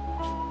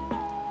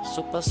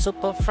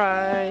 super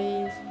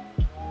fried.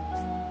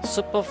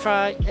 Super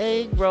fry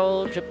egg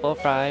roll, triple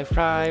fry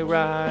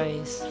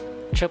rice,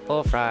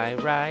 triple fry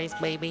rice,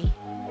 baby.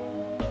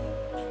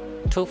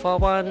 2 for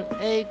 1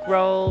 egg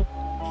roll,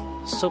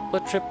 super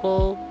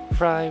triple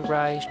fry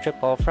rice,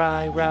 triple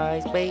fry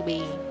rice,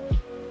 baby.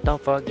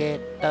 Don't forget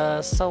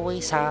the soy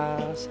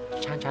sauce,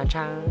 chan chan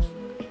chan.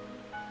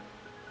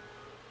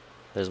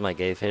 There's my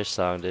gay fish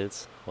song,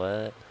 dudes.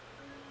 What?